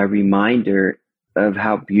a reminder of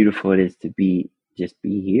how beautiful it is to just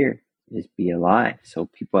be here, just be alive. So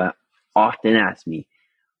people often ask me,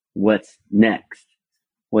 what's next?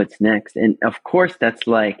 And of course, that's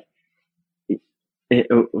like, if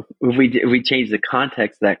we change the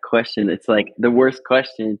context of that question, it's like the worst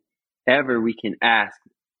question ever we can ask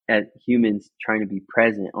as humans trying to be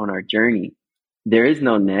present on our journey. There is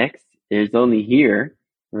no next. There's only here,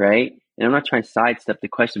 right? And I'm not trying to sidestep the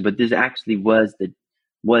question, but this actually was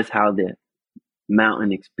how the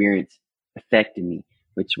mountain experience affected me,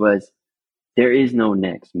 which was, there is no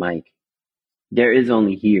next, Mike. There is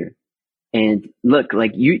only here. And look,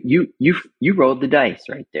 like you rolled the dice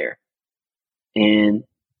right there. And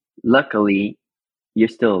luckily, you're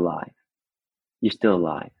still alive.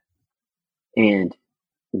 And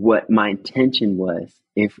what my intention was,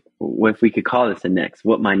 if we could call this a next,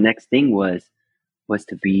 what my next thing was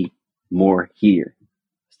to be more here,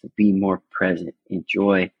 to be more present,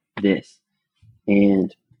 enjoy this.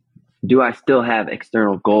 And do I still have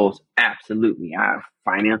external goals? Absolutely. I have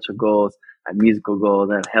financial goals, I have musical goals,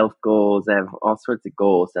 I have health goals, I have all sorts of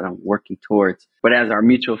goals that I'm working towards. But as our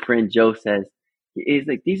mutual friend Joe says, it's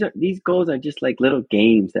like these goals are just like little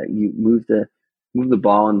games that you move the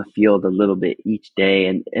ball on the field a little bit each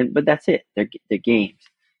day, but that's it. They're games.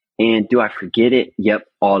 And do I forget it? Yep,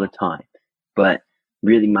 all the time. But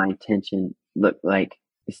really, my intention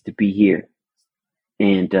is to be here,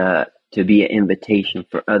 and to be an invitation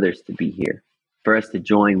for others to be here, for us to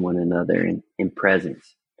join one another in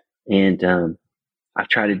presence. And I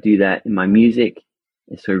try to do that in my music,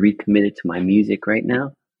 and so recommitted to my music right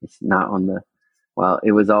now. It's not on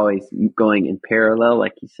it was always going in parallel,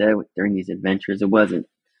 like you said, during these adventures. It wasn't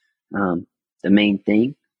the main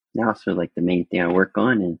thing. Now it's sort of like the main thing I work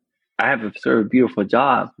on. And I have a sort of beautiful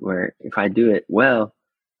job where if I do it well,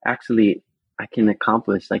 actually I can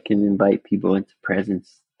invite people into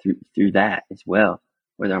presence through that as well,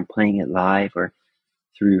 whether I'm playing it live or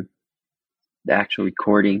through the actual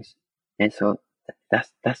recordings. And so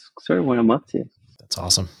that's sort of what I'm up to. That's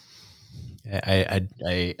awesome. I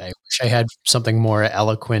wish I had something more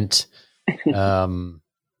eloquent to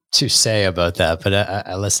say about that, but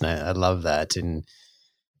I listen. I love that, and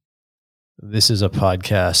this is a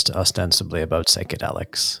podcast ostensibly about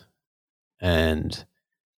psychedelics, and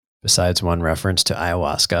besides one reference to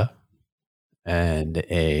ayahuasca and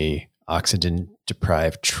a oxygen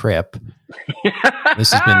deprived trip,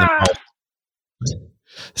 this has been the most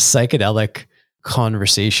psychedelic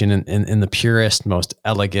conversation in the purest, most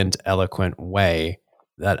elegant, eloquent way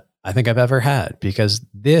that I think I've ever had, because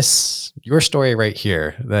your story right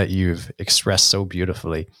here that you've expressed so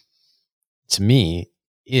beautifully to me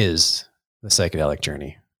is the psychedelic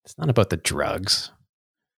journey. It's not about the drugs.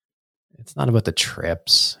 It's not about the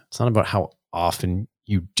trips. It's not about how often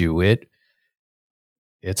you do it.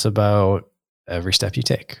 It's about every step you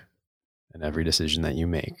take and every decision that you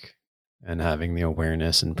make, and having the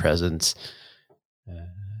awareness and presence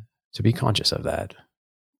to be conscious of that,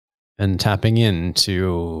 and tapping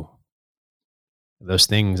into those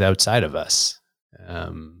things outside of us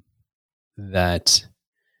that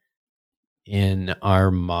in our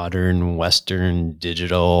modern Western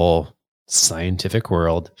digital scientific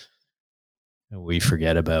world, we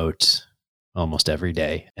forget about almost every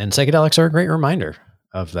day. And psychedelics are a great reminder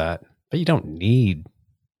of that. But you don't need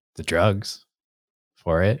the drugs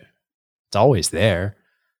for it. It's always there.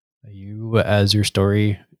 You, as your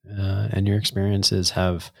story and your experiences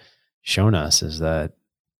have shown us, is that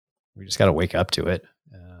we just got to wake up to it.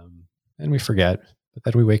 And we forget, but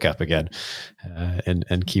then we wake up again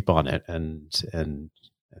and keep on it. And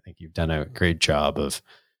I think you've done a great job of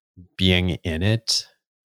being in it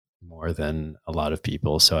more than a lot of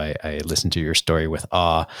people. So I listened to your story with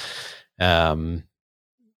awe,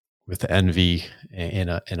 with envy in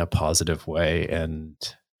a positive way. And,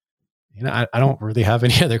 you know, I don't really have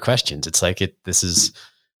any other questions. It's like this is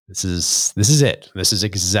it. This is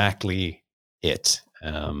exactly it,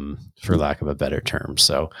 for lack of a better term.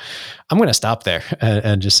 So I'm going to stop there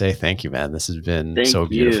and just say, thank you, man. This has been so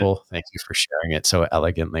beautiful. Thank you for sharing it so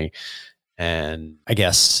elegantly. And I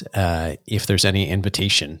guess, if there's any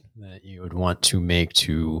invitation that you would want to make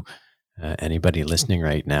to anybody listening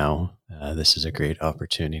right now, this is a great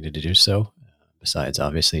opportunity to do so. Besides,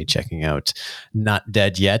 obviously, checking out Not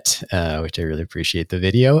Dead Yet, which I really appreciate the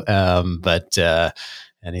video. But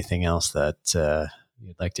anything else that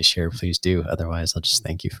you'd like to share, please do. Otherwise, I'll just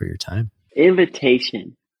thank you for your time.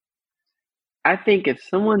 Invitation. I think if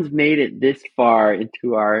someone's made it this far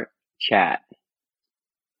into our chat,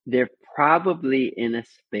 they're probably in a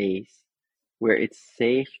space where it's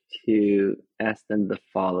safe to ask them the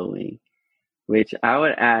following, which I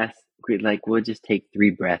would ask, like, we'll just take 3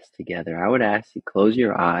 breaths together. I would ask you, close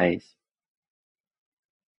your eyes,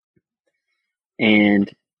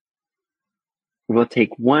 and we'll take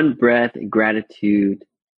 1 breath in gratitude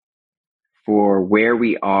for where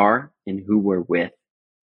we are and who we're with.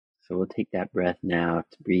 So we'll take that breath now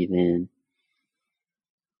to breathe in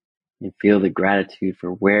and feel the gratitude for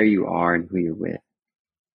where you are and who you're with.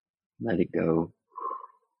 Let it go.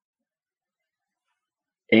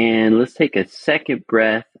 And let's take a second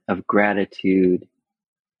breath of gratitude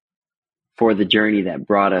for the journey that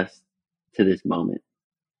brought us to this moment.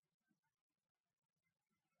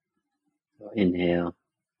 So inhale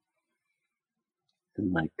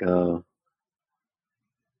and let go.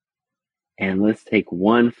 And let's take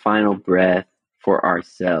 1 final breath for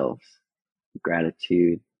ourselves.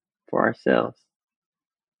 Gratitude for ourselves.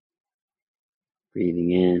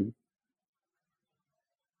 Breathing in,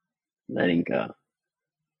 letting go.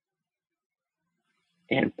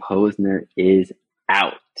 And Posner is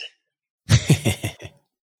out. That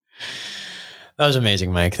was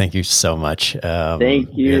amazing, Mike. Thank you so much. Thank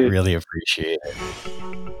you. Really appreciate it.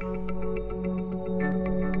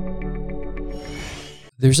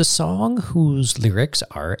 There's a song whose lyrics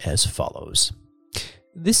are as follows.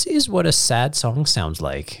 This is what a sad song sounds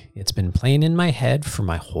like. It's been playing in my head for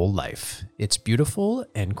my whole life. It's beautiful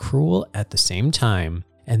and cruel at the same time.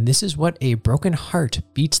 And this is what a broken heart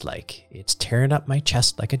beats like. It's tearing up my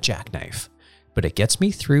chest like a jackknife. But it gets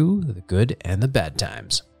me through the good and the bad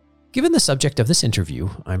times. Given the subject of this interview,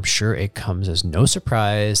 I'm sure it comes as no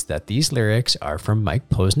surprise that these lyrics are from Mike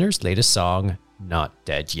Posner's latest song, Not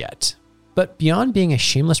Dead Yet. But beyond being a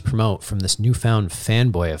shameless promote from this newfound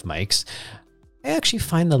fanboy of Mike's, I actually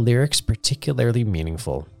find the lyrics particularly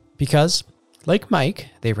meaningful because, like Mike,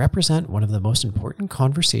 they represent one of the most important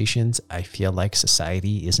conversations I feel like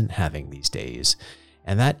society isn't having these days,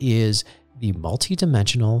 and that is the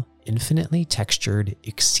multidimensional, infinitely textured,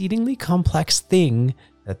 exceedingly complex thing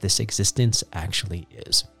that this existence actually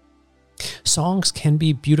is. Songs can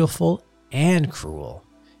be beautiful and cruel.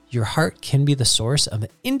 Your heart can be the source of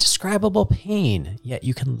indescribable pain, yet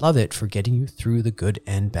you can love it for getting you through the good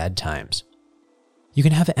and bad times. You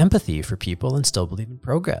can have empathy for people and still believe in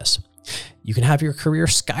progress. You can have your career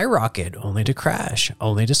skyrocket only to crash,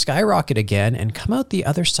 only to skyrocket again and come out the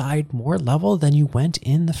other side more level than you went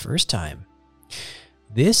in the first time.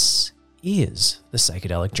 This is the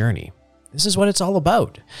psychedelic journey. This is what it's all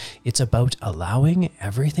about. It's about allowing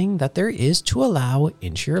everything that there is to allow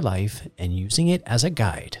into your life and using it as a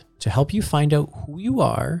guide to help you find out who you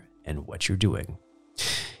are and what you're doing.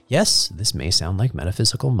 Yes, this may sound like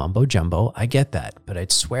metaphysical mumbo jumbo, I get that, but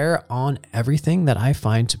I'd swear on everything that I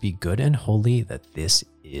find to be good and holy that this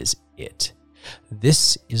is it.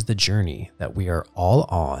 This is the journey that we are all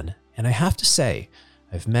on, and I have to say,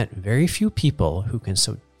 I've met very few people who can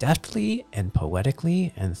so deftly and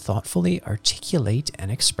poetically and thoughtfully articulate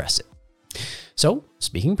and express it. So,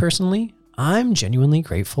 speaking personally, I'm genuinely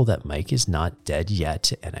grateful that Mike is not dead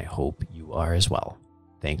yet, and I hope you are as well.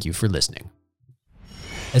 Thank you for listening.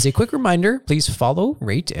 As a quick reminder, please follow,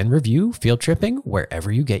 rate, and review Field Tripping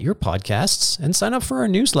wherever you get your podcasts, and sign up for our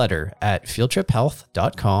newsletter at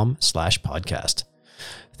fieldtriphealth.com/podcast.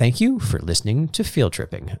 Thank you for listening to Field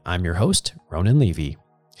Tripping. I'm your host, Ronan Levy.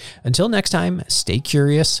 Until next time, stay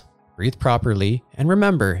curious, breathe properly, and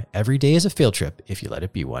remember, every day is a field trip if you let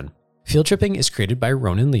it be one. Field Tripping is created by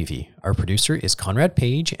Ronan Levy. Our producer is Conrad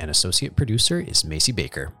Page, and associate producer is Macy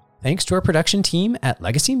Baker. Thanks to our production team at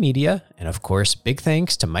Legacy Media, and of course, big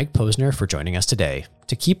thanks to Mike Posner for joining us today.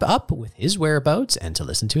 To keep up with his whereabouts and to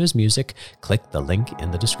listen to his music, click the link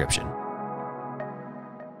in the description.